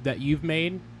you've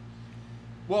made?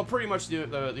 Well, pretty much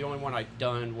the only one I've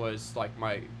done was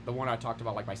the one I talked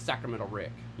about, like my Sacramento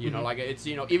Rick. It's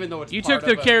even though it's you took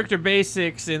the character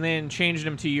basics and then changed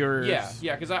them to yours.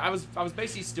 Yeah, because I was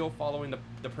basically still following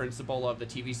the principle of the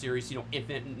TV series.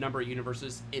 Infinite number of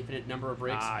universes, infinite number of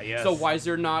Ricks. Ah, yes. So why is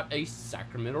there not a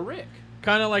Sacramento Rick?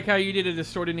 Kind of like how you did a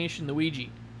Distorted Nation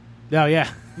Luigi. Oh yeah.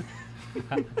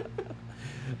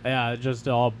 Yeah, just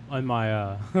all on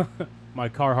my my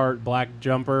Carhartt black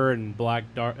jumper and black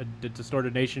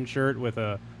Distorted Nation shirt with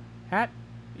a hat.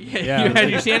 Yeah. You had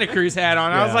your Santa Cruz hat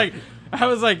on. Yeah. I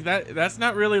was like, that's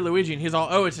not really Luigi. And he's all,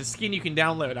 oh, it's a skin you can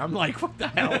download. I'm like, what the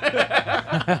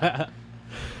hell?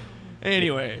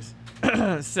 Anyways,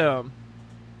 so,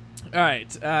 all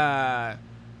right.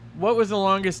 What was the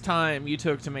longest time you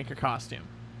took to make a costume?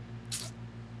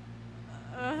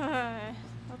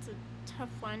 That's a tough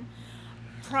one.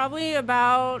 Probably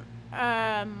about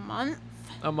a month.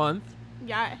 A month?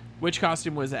 Yeah. Which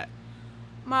costume was that?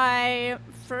 My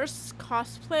first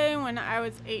cosplay when I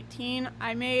was 18,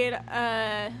 I made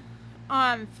a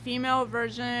female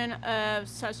version of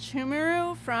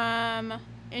Sesshomaru from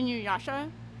Inuyasha.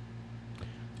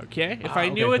 Okay, if I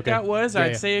knew what that was,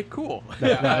 I'd say it cool.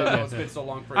 It's been so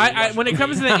long for when it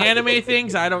comes to the anime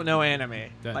things, I don't know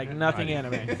anime. Like, nothing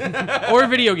anime. Or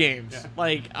video games. Yeah.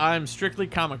 Like, I'm strictly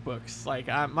comic books. Like,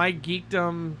 my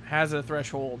geekdom has a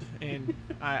threshold, and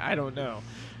I don't know.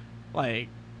 Like,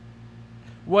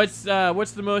 what's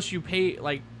the most you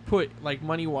pay, put,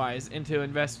 money-wise into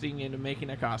investing into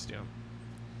making a costume?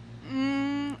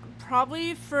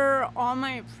 Probably for all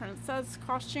my princess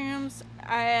costumes,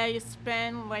 I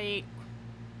spend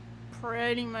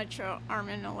pretty much an arm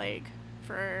and a leg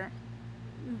for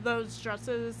those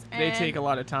dresses. And they take a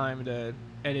lot of time to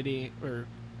edit or.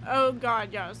 Oh God,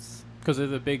 yes. Because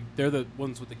they're the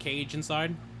ones with the cage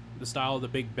inside. the style of the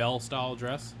Big Bell style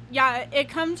dress? Yeah, it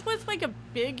comes with like a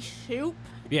big hoop.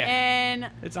 Yeah. And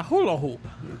It's a hula hoop.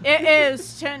 it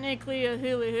is technically a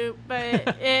hula hoop,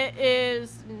 but it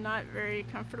is not very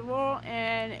comfortable,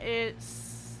 and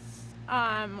it's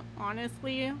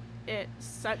honestly, it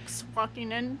sucks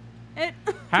walking in it.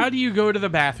 How do you go to the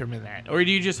bathroom in that? Or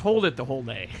do you just hold it the whole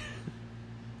day?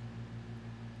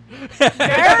 We'll come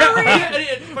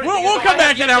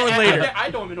back to that one later. I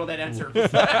don't even know that answer.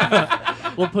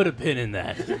 We'll put a pin in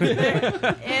that.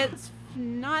 It's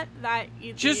not that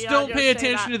easy. Just don't pay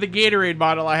attention to the Gatorade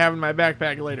bottle I have in my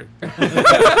backpack later.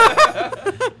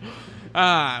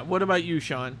 What about you,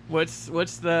 Sean? What's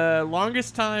the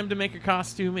longest time to make a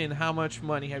costume, and how much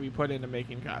money have you put into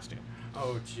making costume?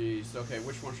 Oh, jeez. Okay,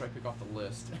 which one should I pick off the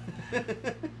list?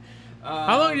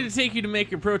 How long did it take you to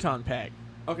make your proton pack?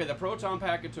 Okay, the proton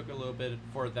pack, it took a little bit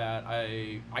for that.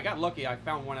 I got lucky. I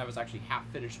found one that was actually half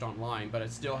finished online, but I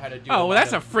still had to do. Oh, well,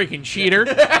 that's a freaking cheater.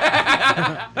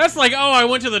 That's like, I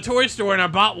went to the toy store and I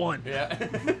bought one. Yeah.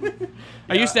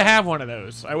 I used to have one of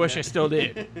those. I wish I still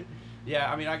did. Yeah,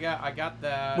 I mean, I got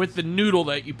that With the noodle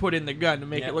that you put in the gun to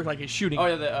make it look like it's shooting. Oh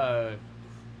yeah,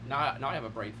 now I have a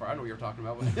brain fart. I know what you're talking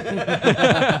about.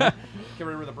 Can't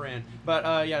remember the brand, but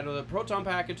the proton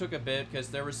pack, it took a bit because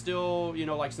there was still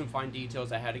like some fine details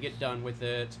that had to get done with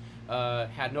it.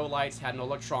 Had no lights, had no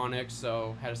electronics,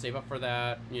 so had to save up for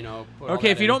that.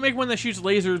 Okay, if you don't make one that shoots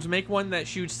lasers, make one that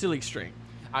shoots silly string.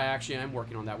 I actually am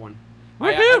working on that one.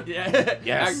 Woohoo!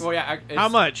 Yes. How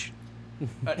much?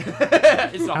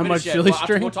 It's not How much yet. silly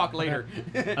string? We'll talk later.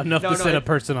 Enough to set a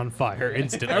person on fire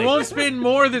instantly. I won't spend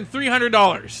more than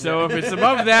 $300. So if it's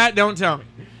above that, don't tell me.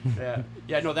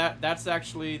 No, that's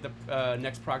actually the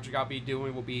next project I'll be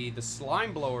doing will be the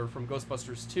slime blower from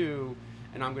Ghostbusters 2,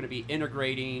 and I'm going to be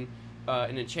integrating an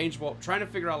interchangeable, trying to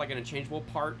figure out like an interchangeable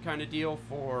part kind of deal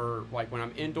for like when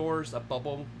I'm indoors, a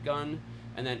bubble gun,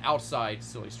 and then outside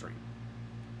silly string.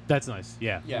 That's nice.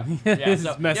 Yeah. Yeah.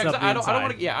 So, mess up the I don't inside.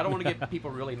 want to. I don't want to get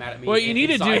people really mad at me. What you need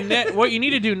inside. to do what you need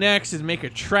to do next is make a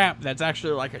trap that's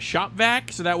actually like a shop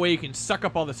vac, so that way you can suck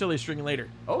up all the silly string later.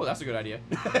 Oh, that's a good idea.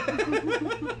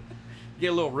 Get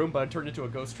a little Roomba and turn it into a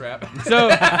ghost trap.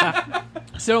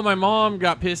 So my mom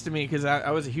got pissed at me because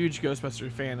I was a huge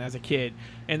Ghostbusters fan as a kid,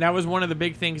 and that was one of the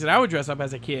big things that I would dress up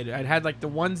as a kid. I'd had like the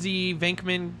onesie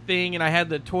Venkman thing, and I had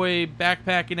the toy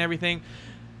backpack and everything.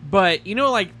 But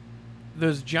like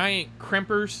those giant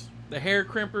crimpers, the hair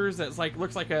crimpers that's like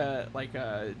looks like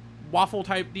a waffle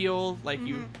type deal, like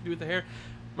you do with the hair.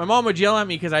 My mom would yell at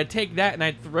me because I'd take that and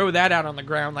I'd throw that out on the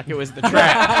ground like it was the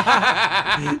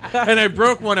trap. And I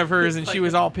broke one of hers, and she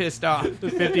was all pissed off. The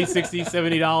 $50, $60,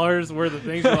 $70 worth of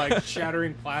things are like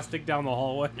shattering plastic down the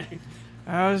hallway.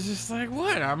 I was just like,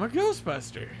 what? I'm a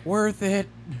Ghostbuster. Worth it.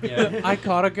 Yeah. I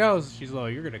caught a ghost. She's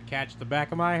like, you're going to catch the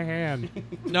back of my hand.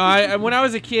 No, I when I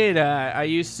was a kid, I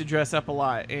used to dress up a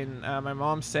lot, and my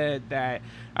mom said that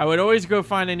I would always go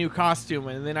find a new costume,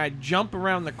 and then I'd jump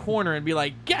around the corner and be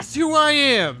like, guess who I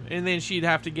am? And then she'd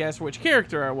have to guess which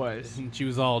character I was. And she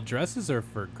was all, dresses are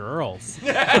for girls.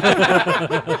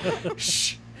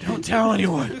 Shh, don't tell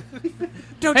anyone.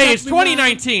 Hey, it's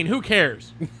 2019. Who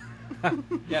cares?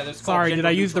 Yeah, Sorry, did I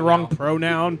use the wrong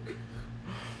pronoun?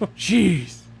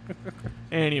 Jeez.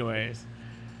 Anyways.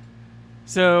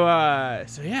 So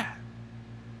yeah.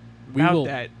 About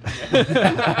that.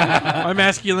 My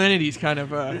masculinity's kind of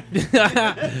need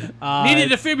a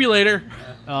defibrillator.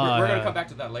 We're going to come back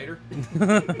to that later.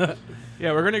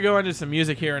 Yeah, we're going to go into some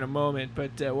music here in a moment,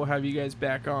 but we'll have you guys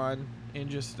back on in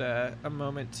just a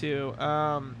moment too.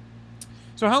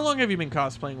 So how long have you been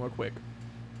cosplaying real quick?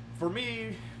 For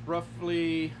me,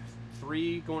 roughly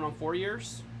 3 going on 4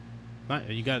 years.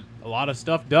 You got a lot of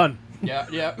stuff done.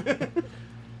 Yeah.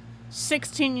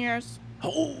 16 years.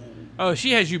 Oh,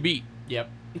 she has you beat. Yep.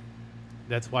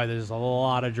 That's why there's a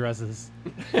lot of dresses.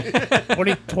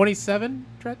 27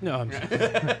 dress? No, I'm just...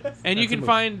 And you can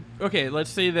find,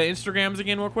 let's say the Instagrams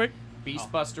again real quick.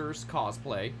 Beastbusters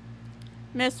cosplay.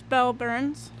 Miss Belle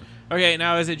Burns. Okay,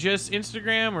 now is it just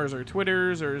Instagram, or is there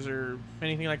Twitters, or is there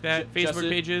anything like that? Facebook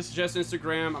pages? Just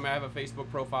Instagram. I mean, I have a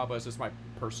Facebook profile, but it's just my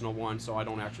personal one, so I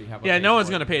don't actually have a Yeah, no Facebook. one's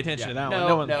going to pay attention to that one.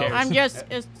 No one cares. I'm just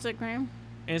Instagram.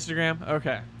 Instagram?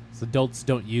 Okay. So adults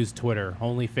don't use Twitter.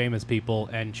 Only famous people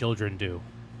and children do.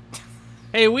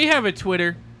 Hey, we have a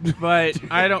Twitter, but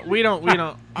we don't.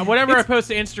 Whatever I post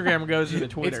to Instagram goes to the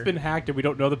Twitter. It's been hacked and we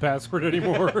don't know the password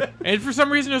anymore. And for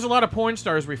some reason, there's a lot of porn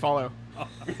stars we follow.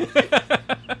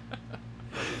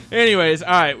 Anyways,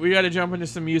 all right, we got to jump into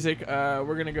some music. We're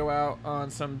going to go out on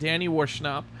some Danny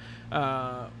Warschnapp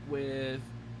with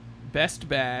Best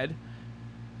Bad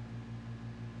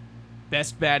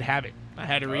Havoc. I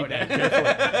had to read that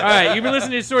carefully. All right, you've been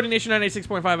listening to Sword Nation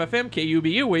 96.5 FM,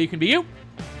 KUBU, where you can be you.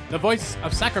 The voice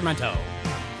of Sacramento.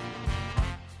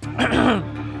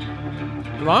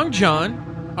 Long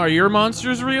John, are your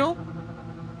monsters real?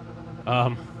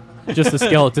 Just the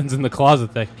skeletons in the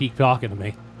closet that keep talking to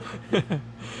me. All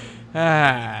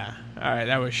right,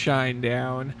 that was Shine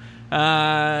Down.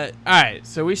 All right,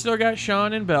 so we still got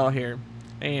Sean and Belle here,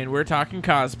 and we're talking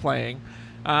cosplaying.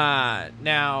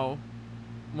 Now,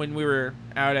 when we were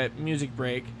out at music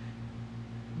break,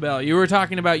 Belle, you were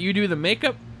talking about you do the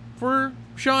makeup for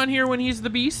Sean here when he's the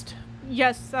Beast?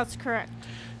 Yes, that's correct.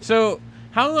 So,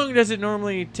 how long does it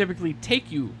normally typically take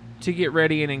you to get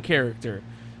ready and in character?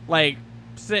 Like,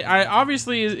 say,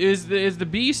 obviously, is the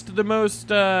Beast the most,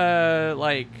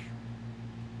 like,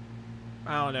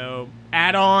 I don't know,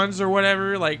 add-ons or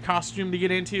whatever, like costume to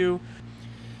get into?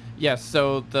 Yes,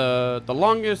 so the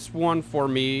longest one for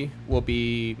me will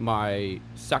be my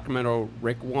Sacramento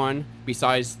Rick one,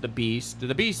 besides the Beast.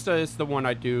 The Beast is the one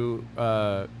I do,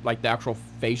 like the actual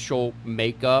facial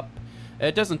makeup.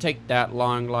 It doesn't take that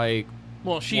long, like...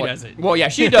 Well, she does it. Well, yeah,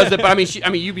 she does it, but I mean,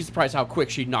 you'd be surprised how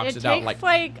quick she knocks it out. It takes,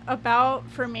 like, about,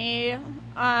 for me,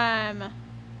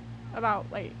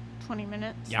 about, like, 20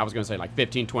 minutes. Yeah, I was going to say, like,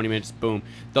 15, 20 minutes, boom.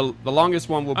 The longest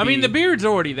one will be... I mean, the beard's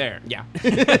already there. Yeah.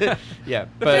 Yeah.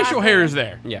 The facial hair is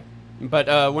there. Yeah.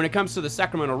 But when it comes to the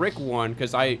Sacramento Rick one,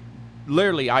 because I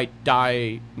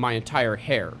dye my entire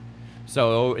hair.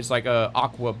 So it's like a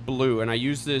aqua blue, and I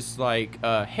use this, like,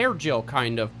 hair gel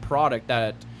kind of product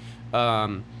that...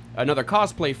 another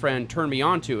cosplay friend turned me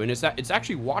onto, and it's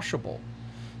actually washable.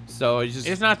 So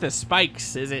it's not the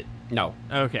spikes, is it? No.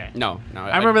 Okay. No.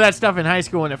 I remember that stuff in high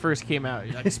school when it first came out.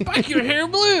 You're like, spike your hair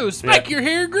blue, spike your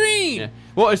hair green. Yeah.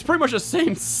 Well, it's pretty much the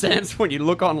same sense when you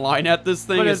look online at this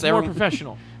thing. But it's more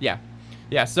professional. Yeah.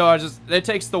 Yeah, so it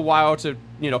takes the while to,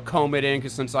 comb it in,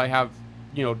 because since I have,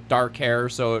 dark hair,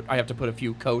 so I have to put a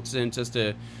few coats in just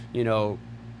to,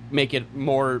 make it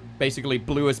more basically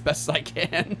blue as best I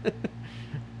can.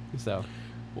 So,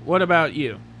 what about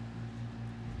you?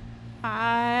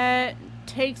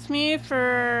 Takes me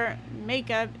for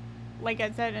makeup, like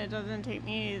I said, it doesn't take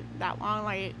me that long,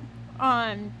 like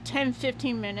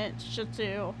 10-15 minutes just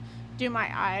to do my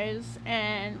eyes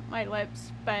and my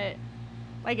lips. But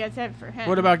like I said, for him,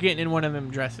 what about getting in one of them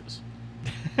dresses?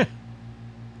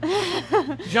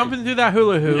 Jumping through that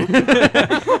hula hoop.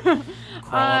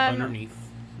 Crawl up underneath.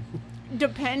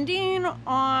 Depending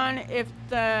on if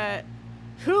the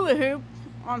hula hoop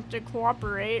wants to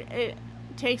cooperate, it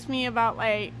takes me about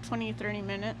like 20-30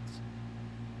 minutes.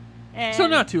 And so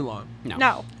not too long.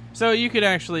 No. So you could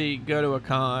actually go to a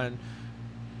con,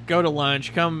 go to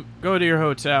lunch, go to your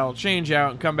hotel, change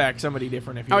out, and come back somebody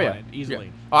different if you wanted, easily.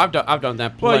 Yeah. Oh, I've done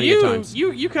that plenty of times.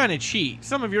 You kind of cheat.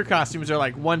 Some of your costumes are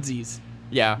like onesies.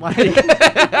 Yeah. Like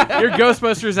your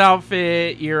Ghostbusters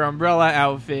outfit, your umbrella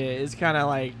outfit is kind of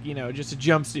like, just a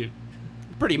jumpsuit.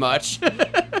 Pretty much.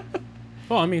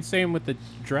 Well, I mean, same with the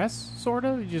dress, sort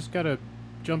of. You just got to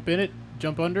jump in it,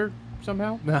 jump under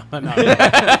somehow. No.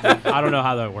 I don't know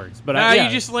how that works. But you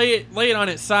just lay it on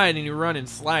its side and you run and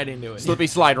slide into it. Slippy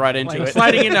slide right into it.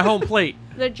 Sliding into home plate.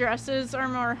 The dresses are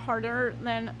more harder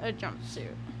than a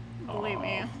jumpsuit. Believe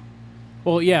me.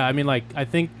 Well, yeah, I mean, like, I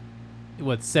think,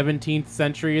 17th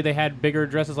century they had bigger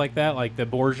dresses like that, like the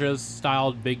Borgia's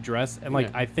styled big dress. And,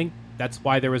 I think that's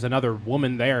why there was another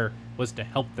woman there, was to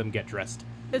help them get dressed.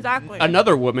 Exactly.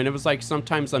 Another woman. It was like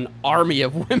sometimes an army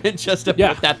of women just to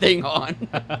put that thing on.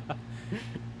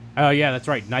 Oh, yeah, that's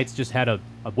right. Knights just had a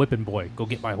whipping boy. Go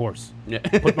get my horse.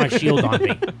 Put my shield on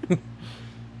me.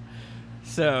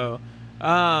 So,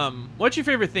 what's your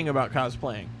favorite thing about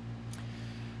cosplaying?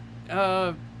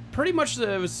 Pretty much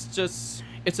it was just...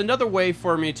 It's another way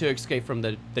for me to escape from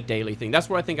the daily thing. That's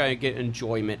where I think I get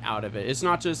enjoyment out of it. It's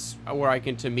not just where I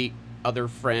can to meet other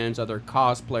friends, other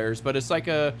cosplayers, but it's like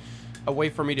a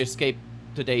way for me to escape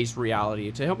today's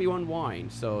reality, to help me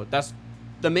unwind. So that's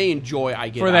the main joy I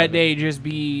get for out that of day. it. Just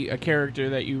be a character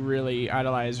that you really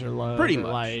idolize or love. Pretty or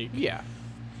much. like. Yeah.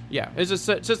 It's just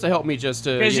to help me just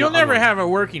to... Because you'll never have a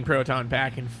working proton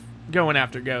pack and going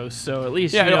after ghosts, so at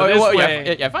least this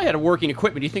way... If I had a working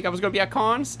equipment, do you think I was going to be at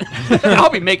cons? I'll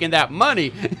be making that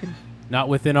money. Not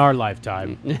within our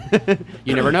lifetime.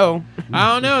 You never know.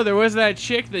 I don't know. There was that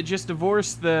chick that just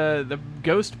divorced the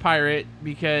ghost pirate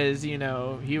because,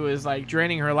 he was, like,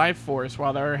 draining her life force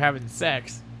while they were having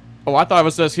sex. Oh, I thought it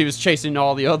was just he was chasing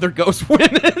all the other ghost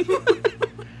women.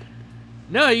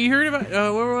 No, you heard about...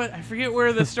 I forget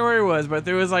where the story was, but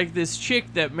there was, like, this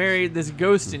chick that married this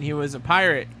ghost, and he was a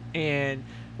pirate. And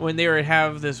when they would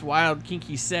have this wild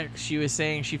kinky sex, she was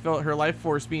saying she felt her life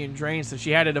force being drained, so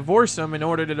she had to divorce him. In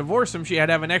order to divorce him, she had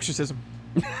to have an exorcism.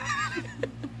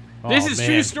 This is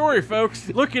true story, folks.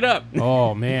 Look it up.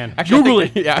 Oh, man. Actually, Google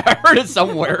it. Yeah, I heard it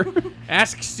somewhere.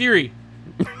 Ask Siri.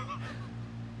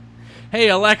 Hey,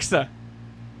 Alexa.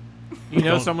 You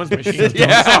know someone's machine. Oh, dude.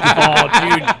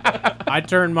 I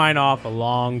turned mine off a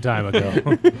long time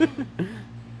ago.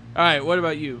 All right, what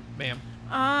about you, ma'am?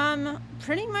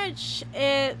 Pretty much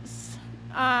it's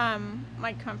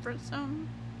my comfort zone,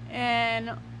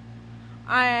 and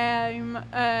I'm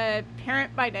a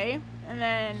parent by day, and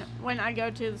then when I go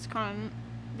to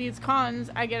these cons,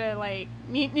 I get to like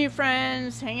meet new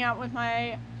friends, hang out with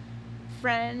my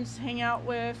friends, hang out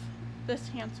with this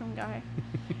handsome guy,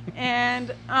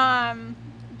 and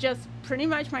just pretty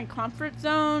much my comfort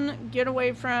zone, get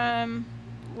away from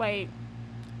like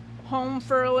home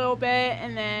for a little bit,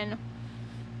 and then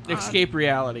escape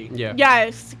reality. Yeah,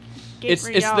 It's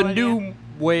the new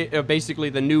way, basically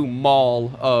the new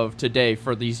mall of today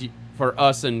for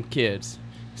us and kids.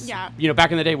 Yeah. You know,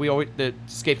 back in the day, we always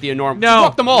escape the enormous. No,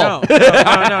 Fuck the mall.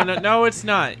 No, it's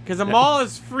not. Because a mall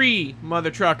is free,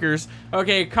 mother truckers.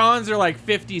 Okay, cons are like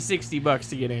 $50-$60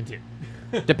 to get into.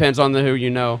 Depends on who you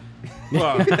know.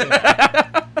 Well,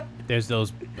 There's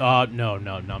those. No, I'm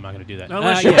not going to do that.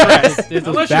 unless you're pressed. There's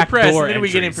those Unless you're back pressed, door and then we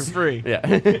get in for entries. free.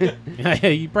 Yeah.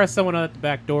 You press someone at the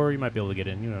back door, you might be able to get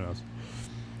in. Who knows?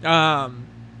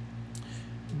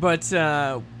 But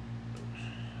I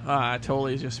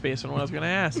totally just spaced on what I was going to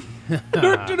ask.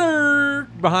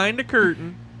 Behind the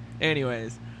curtain.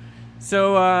 Anyways.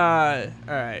 So, all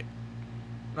right.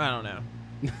 I don't know.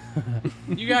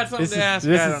 You got something to ask?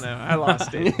 I don't know. I lost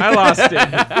it.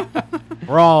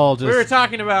 We're all just. We were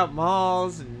talking about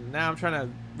malls, and now I'm trying to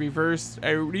reverse. Mall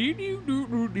I don't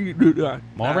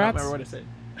rats? remember what I said.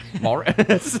 Mall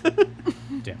rats.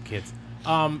 Damn kids.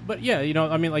 But yeah, you know,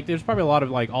 I mean, like, there's probably a lot of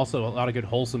good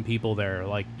wholesome people there.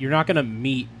 Like, you're not gonna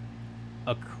meet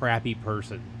a crappy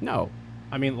person. No.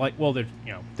 I mean, like, well, there's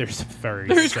There's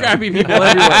crappy people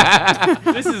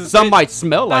everywhere. Some might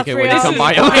smell like it when you come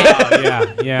by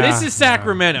them. yeah. This is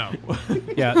Sacramento.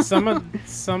 Yeah,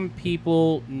 some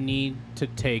people need to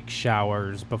take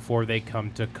showers before they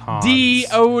come to cons.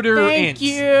 Deodorant. Thank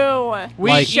you.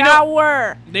 We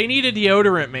shower. They need a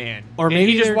deodorant man. Or and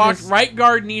maybe he just they're walked. just- Right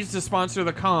Guard needs to sponsor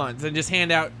the cons and just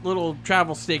hand out little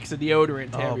travel sticks of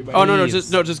deodorant to everybody. Oh no, Please.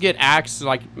 just get Axe,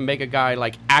 like make a guy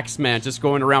like Axeman just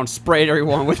going around spraying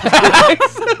everyone with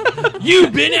Axe.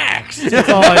 You've been axed. It's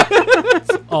all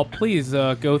like, please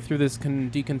go through this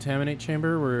decontaminate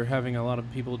chamber. We're having a lot of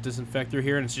people disinfect through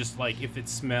here, and it's just like if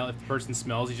the person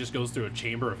smells, he just goes through a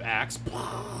chamber of Axe.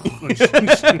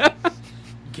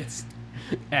 Gets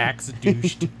Axe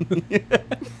douched.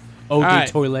 Eau de right.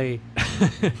 toilette.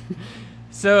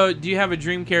 So, do you have a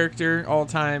dream character, all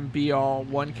time, be all,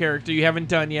 one character you haven't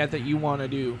done yet that you want to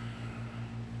do?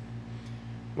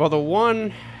 Well, the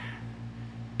one,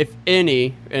 if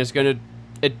any, and it's gonna,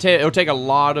 it'll take a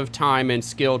lot of time and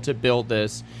skill to build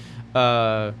this.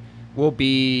 Will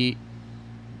be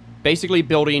basically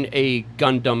building a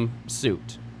Gundam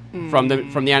suit from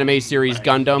the anime series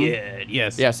Gundam. Yeah.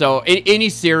 Yes. Yeah. So any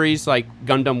series like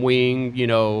Gundam Wing, you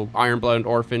know, Iron Blood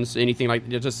Orphans, anything like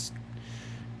just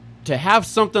to have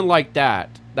something like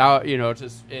that. That you know,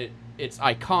 it's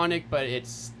iconic, but it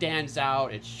stands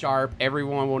out. It's sharp.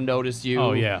 Everyone will notice you.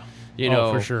 Oh yeah. You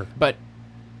know, for sure. But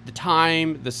the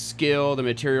time, the skill, the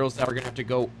materials that are going to have to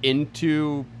go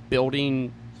into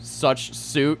building such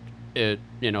suit, right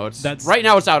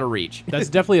now it's out of reach. That's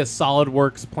definitely a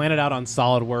SolidWorks. Plan it out on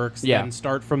SolidWorks. Yeah. And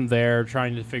start from there,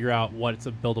 trying to figure out what's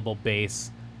a buildable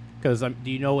base. Because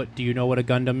do you know what a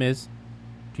Gundam is?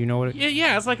 Do you know what it?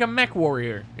 Yeah, it's like a mech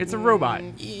warrior. It's a robot.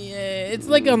 Yeah, it's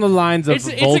like on the lines of It's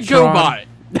a Voltron.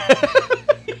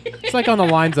 GoBot. It's like on the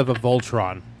lines of a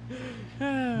Voltron,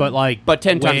 but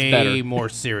 10 times way better. more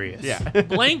serious. Yeah.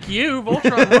 Blank you,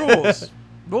 Voltron rules.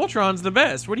 Voltron's the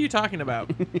best. What are you talking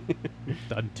about?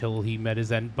 Until he met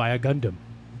his end by a Gundam.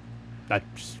 No,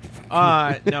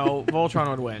 Voltron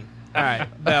would win. All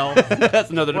right, Belle. That's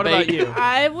another What debate. about you?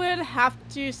 I would have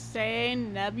to say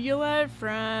Nebula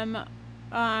from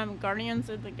Guardians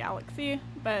of the Galaxy,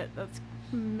 but that's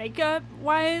makeup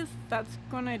wise, that's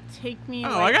gonna take me.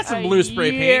 I got some blue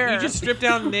spray paint. You just strip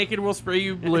down naked, we'll spray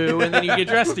you blue, and then you get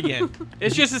dressed again.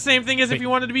 It's just the same thing as if you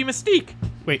wanted to be Mystique.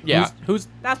 Wait, Yeah. Who's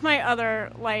That's my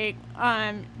other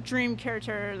dream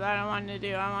character that I wanted to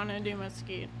do. I want to do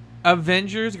Mesquite.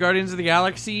 Avengers, Guardians of the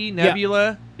Galaxy,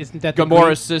 Nebula. isn't that the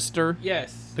Gamora's sister.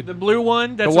 Yes. The blue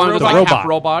one. That's The one a with robot. the half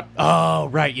robot. Oh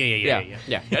right, yeah.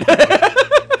 Yeah.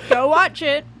 Go watch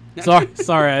it.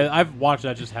 Sorry, I've watched it.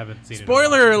 I just haven't seen it.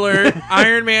 Spoiler alert: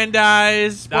 Iron Man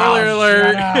dies. Spoiler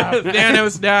alert: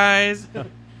 Thanos dies.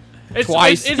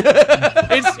 Twice.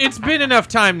 It's been enough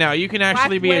time now. You can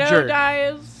actually Black be Widow a jerk.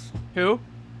 Dies. Who?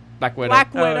 Black Widow.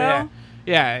 Black Widow. Oh,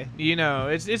 yeah, you know,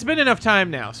 it's been enough time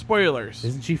now. Spoilers.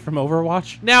 Isn't she from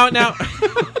Overwatch? Now,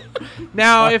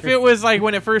 now, if it was like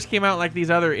when it first came out, like these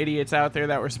other idiots out there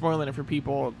that were spoiling it for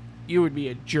people, you would be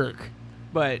a jerk.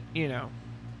 But you know,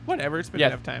 whatever. It's been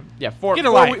enough time. Yeah, 4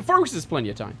 weeks is plenty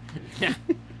of time. Yeah.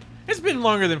 It's been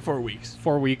longer than 4 weeks.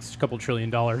 4 weeks, a couple $1 trillion.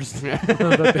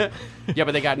 Yeah,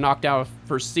 but they got knocked out of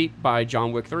first seat by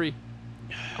John Wick 3.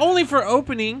 Only for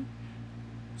opening.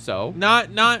 So not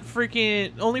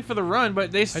freaking only for the run,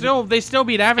 but they still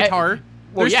beat Avatar.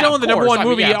 Well, They're yeah, still in of the number course. one I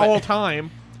mean, movie yeah, all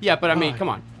time. Yeah, but I mean, come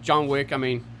on, John Wick. I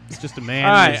mean, it's just a man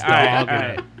and his dog. All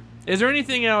right. Is there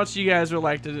anything else you guys would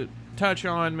like to touch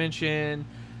on, mention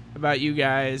about you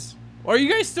guys? Or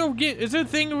you guys still is there a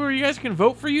thing where you guys can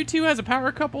vote for you two as a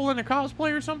power couple and a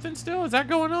cosplay or something still? Is that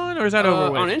going on, or is that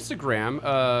over with? On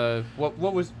Instagram, what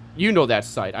was that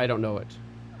site? I don't know it.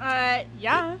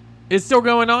 Yeah. It's still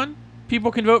going on?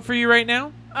 People can vote for you right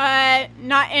now?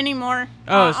 Not anymore.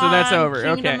 Oh, so that's over.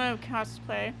 Kingdom Okay. of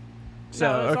Cosplay. So,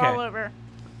 no, it's okay. all over.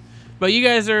 But you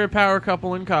guys are a power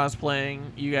couple in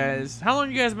cosplaying. You guys, how long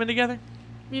have you guys been together?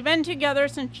 We've been together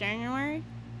since January.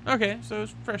 Okay, so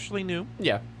it's freshly new.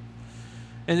 Yeah.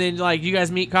 And then, like, you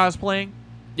guys meet cosplaying?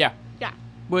 Yeah. Yeah.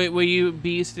 Were you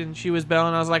Beast and she was Belle,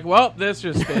 and I was like, well, this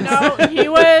just fits. No, he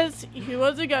was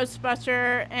a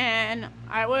Ghostbuster, and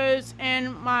I was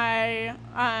in my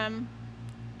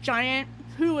giant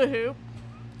hula hoop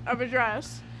of a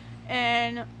dress,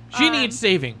 and She needs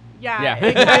saving. Yeah.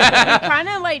 It kind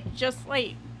of like just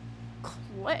like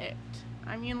clicked.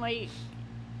 I mean, like,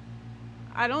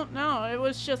 I don't know. It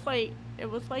was just like it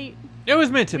was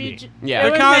meant to be. Yeah.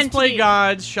 The cosplay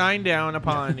gods shine down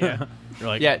upon you. You're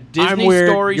like, yeah, Disney I'm weird,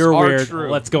 stories you're are weird. true.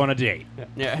 Let's go on a date.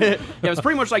 Yeah, it was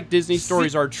pretty much like Disney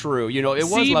stories are true. You know, it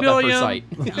was love at first sight.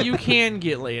 You can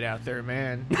get laid out there,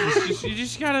 man. You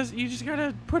just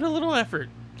gotta put a little effort.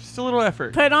 Just a little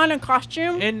effort. Put on a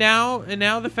costume. And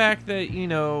now the fact that, you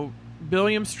know,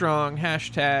 Billiam Strong,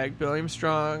 hashtag Billiam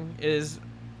Strong is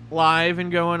live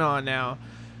and going on now.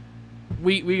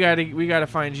 We gotta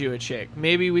find you a chick.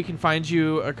 Maybe we can find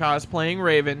you a cosplaying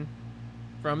Raven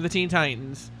from the Teen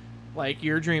Titans, like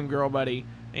your dream girl, buddy,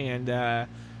 and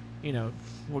you know,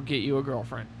 we'll get you a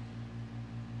girlfriend.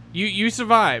 You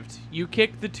survived. You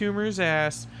kicked the tumor's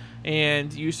ass,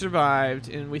 and you survived,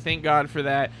 and we thank God for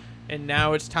that. And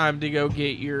now it's time to go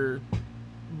get your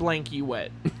blankie wet.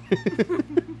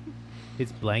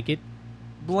 His blanket?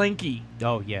 Blankie.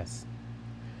 Oh, yes.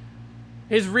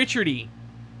 His Richardy.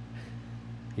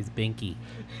 His binky.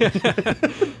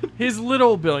 His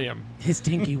little Billiam. His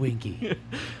dinky winky.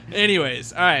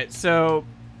 Anyways, all right, so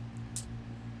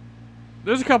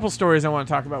there's a couple stories I want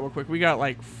to talk about real quick. We got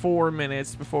like 4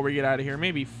 minutes before we get out of here.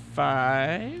 Maybe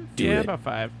 5. About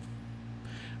 5.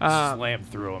 Slam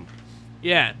through them.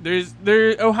 Yeah,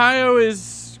 Ohio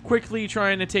is quickly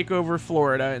trying to take over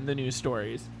Florida in the news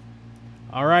stories.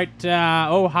 All right,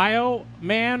 Ohio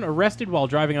man arrested while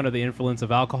driving under the influence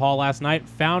of alcohol last night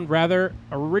found rather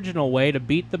original way to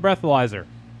beat the breathalyzer.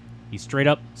 He straight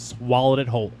up swallowed it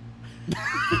whole.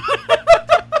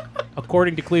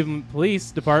 According to Cleveland Police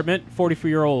Department,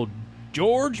 44-year-old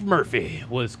George Murphy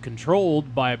was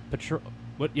controlled by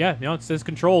it says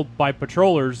controlled by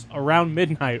patrollers around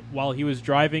midnight while he was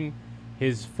driving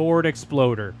his Ford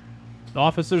Explorer. The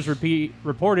officers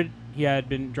reported he had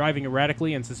been driving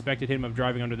erratically and suspected him of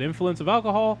driving under the influence of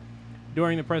alcohol.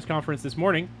 During the press conference this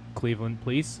morning, Cleveland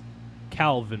Police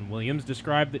Calvin Williams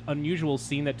described the unusual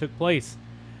scene that took place.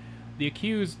 The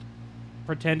accused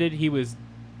pretended he was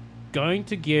going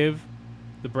to give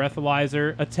the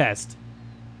breathalyzer a test.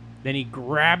 Then he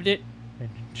grabbed it and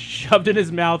shoved it in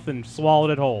his mouth and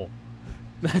swallowed it whole.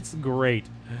 That's great.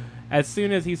 As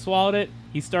soon as he swallowed it,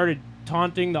 he started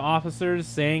taunting the officers,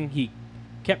 saying he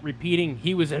kept repeating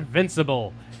he was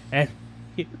invincible and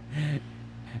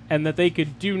that they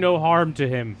could do no harm to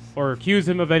him or accuse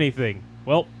him of anything.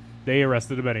 Well, they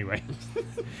arrested him anyway.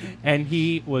 And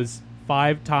he was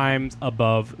 5 times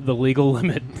above the legal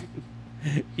limit.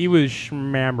 He was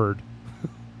schmammered.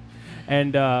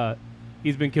 And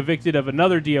he's been convicted of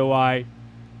another DOI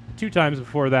 2 times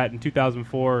before that in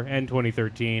 2004 and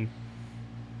 2013.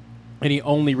 And he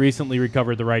only recently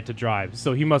recovered the right to drive.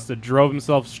 So he must have drove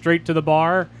himself straight to the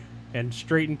bar and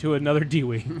straight into another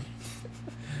DWI.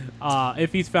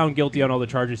 If he's found guilty on all the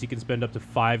charges, he can spend up to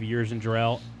 5 years in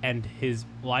jail, and his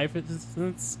life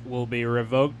sentence will be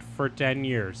revoked for 10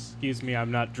 years. Excuse me,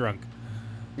 I'm not drunk.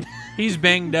 He's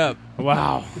banged up.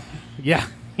 Wow. Yeah.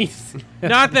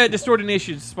 Not that Distorted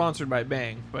Nation is sponsored by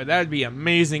Bang, but that'd be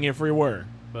amazing if we were.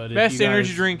 But Best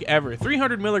energy drink ever.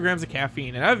 300 milligrams of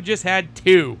caffeine, and I've just had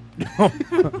 2.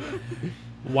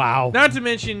 Wow. Not to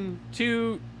mention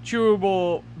 2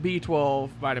 chewable B12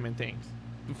 vitamin things.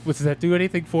 Does that do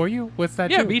anything for you? What's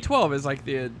that? Yeah, do? B12 is like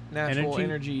the natural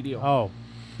energy deal. Oh.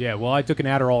 Yeah, well, I took an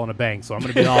Adderall and a Bang, so I'm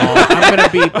going to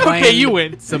be playing okay, you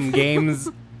win. some games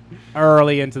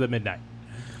early into the midnight.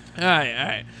 All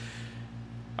right.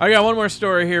 I got one more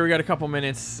story here. We got a couple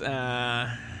minutes.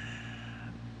 Now,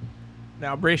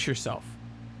 brace yourself.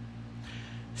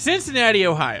 Cincinnati,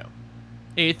 Ohio.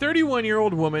 A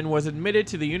 31-year-old woman was admitted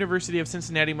to the University of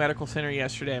Cincinnati Medical Center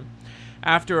yesterday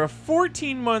after a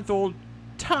 14-month-old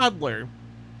toddler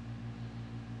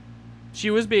she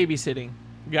was babysitting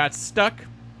got stuck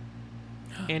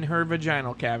in her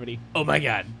vaginal cavity. Oh, my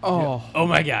God. Oh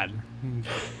my God.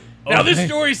 Now, this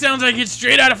story sounds like it's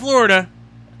straight out of Florida.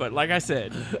 But like I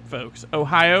said, folks,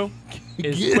 Ohio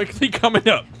is quickly coming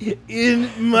up. In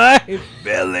my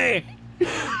belly.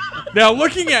 Now,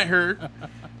 looking at her,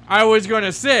 I was going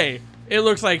to say it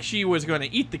looks like she was going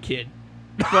to eat the kid.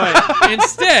 But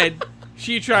instead,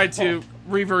 she tried to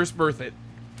reverse birth it.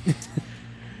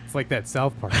 It's like that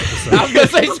South Park episode. I was going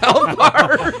to say South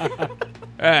Park.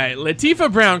 All right,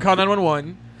 Latifah Brown called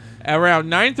 911 around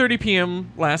 9:30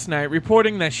 p.m. last night,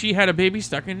 reporting that she had a baby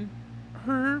stuck in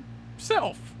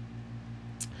herself.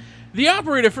 The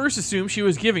operator first assumed she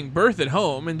was giving birth at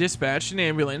home and dispatched an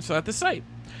ambulance at the site.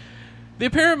 The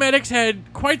paramedics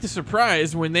had quite the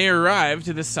surprise when they arrived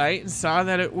to the site and saw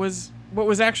that it was what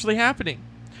was actually happening.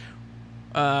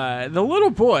 The little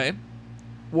boy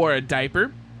wore a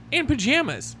diaper and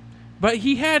pajamas, but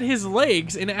he had his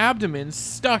legs and abdomen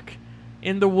stuck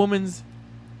in the woman's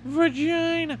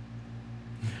vagina.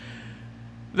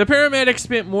 The paramedics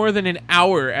spent more than an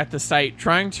hour at the site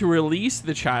trying to release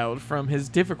the child from his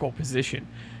difficult position,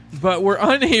 but were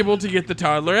unable to get the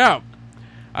toddler out.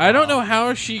 I don't know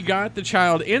how she got the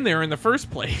child in there in the first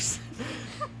place.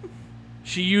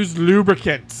 She used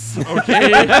lubricants,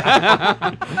 okay?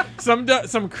 some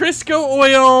Crisco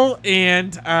oil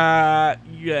and,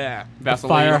 yeah.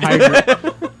 Vaseline.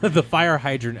 The fire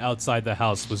hydrant outside the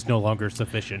house was no longer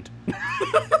sufficient.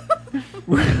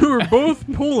 We were both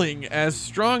pulling as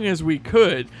strong as we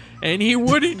could, and he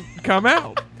wouldn't come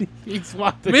out.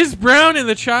 Ms. Brown and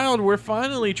the child were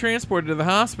finally transported to the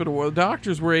hospital where the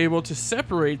doctors were able to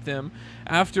separate them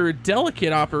after a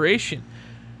delicate operation.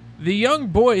 The young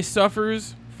boy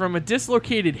suffers from a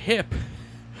dislocated hip,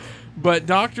 but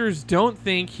doctors don't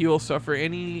think he will suffer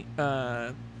any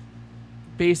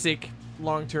basic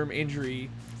long-term injury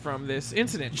from this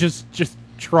incident. Just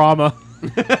trauma.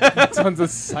 Tons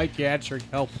of psychiatric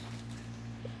help.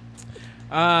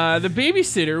 The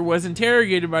babysitter was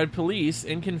interrogated by police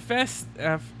and confessed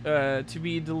to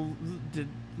be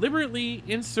deliberately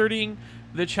inserting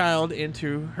the child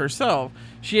into herself.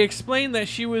 She explained that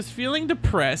she was feeling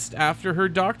depressed after her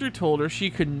doctor told her she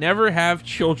could never have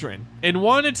children and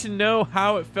wanted to know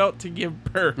how it felt to give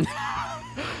birth.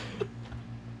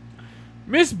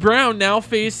 Miss Brown now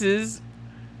faces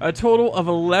a total of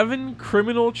 11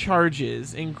 criminal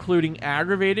charges, including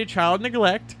aggravated child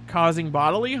neglect, causing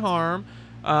bodily harm,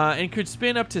 and could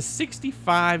spend up to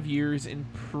 65 years in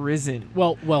prison.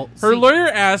 Well, her lawyer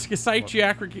asked a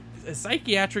psychiatric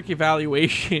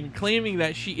evaluation, claiming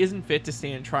that she isn't fit to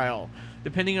stand trial.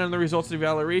 Depending on the results of the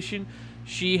evaluation,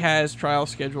 she has trial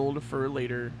scheduled for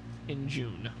later in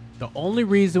June. The only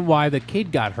reason why the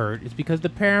kid got hurt is because the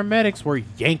paramedics were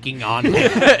yanking on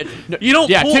him. You don't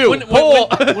pull.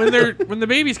 When the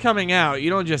baby's coming out, you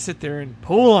don't just sit there and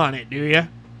pull on it, do you?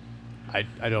 I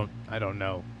don't know. I don't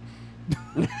know.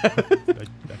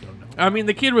 I mean,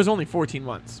 the kid was only 14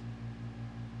 months.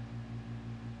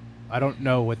 I don't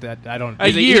know what that. I don't.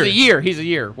 He's a year.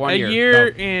 1 year. A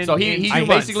year, no. and so he's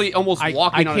basically almost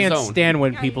walking on his own. I can't stand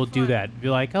when people do that. Be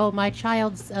like, "Oh, my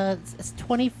child's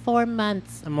 24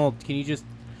 months." I'm old. Can you just?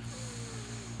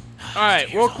 All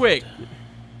right, real quick.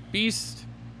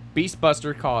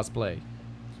 Beastbuster cosplay.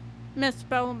 Miss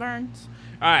Bella Burns.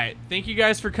 All right, thank you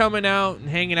guys for coming out and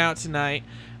hanging out tonight.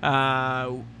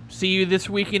 See you this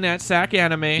weekend at SAC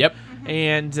Anime. Yep.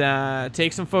 And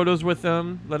take some photos with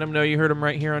them. Let them know you heard them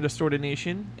right here on Distorted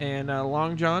Nation. And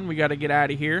Long John, we got to get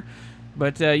out of here.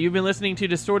 But you've been listening to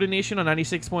Distorted Nation on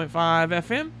 96.5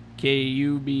 FM,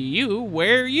 KUBU,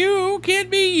 where you can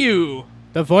be you.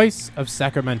 The voice of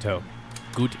Sacramento.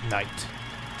 Good night.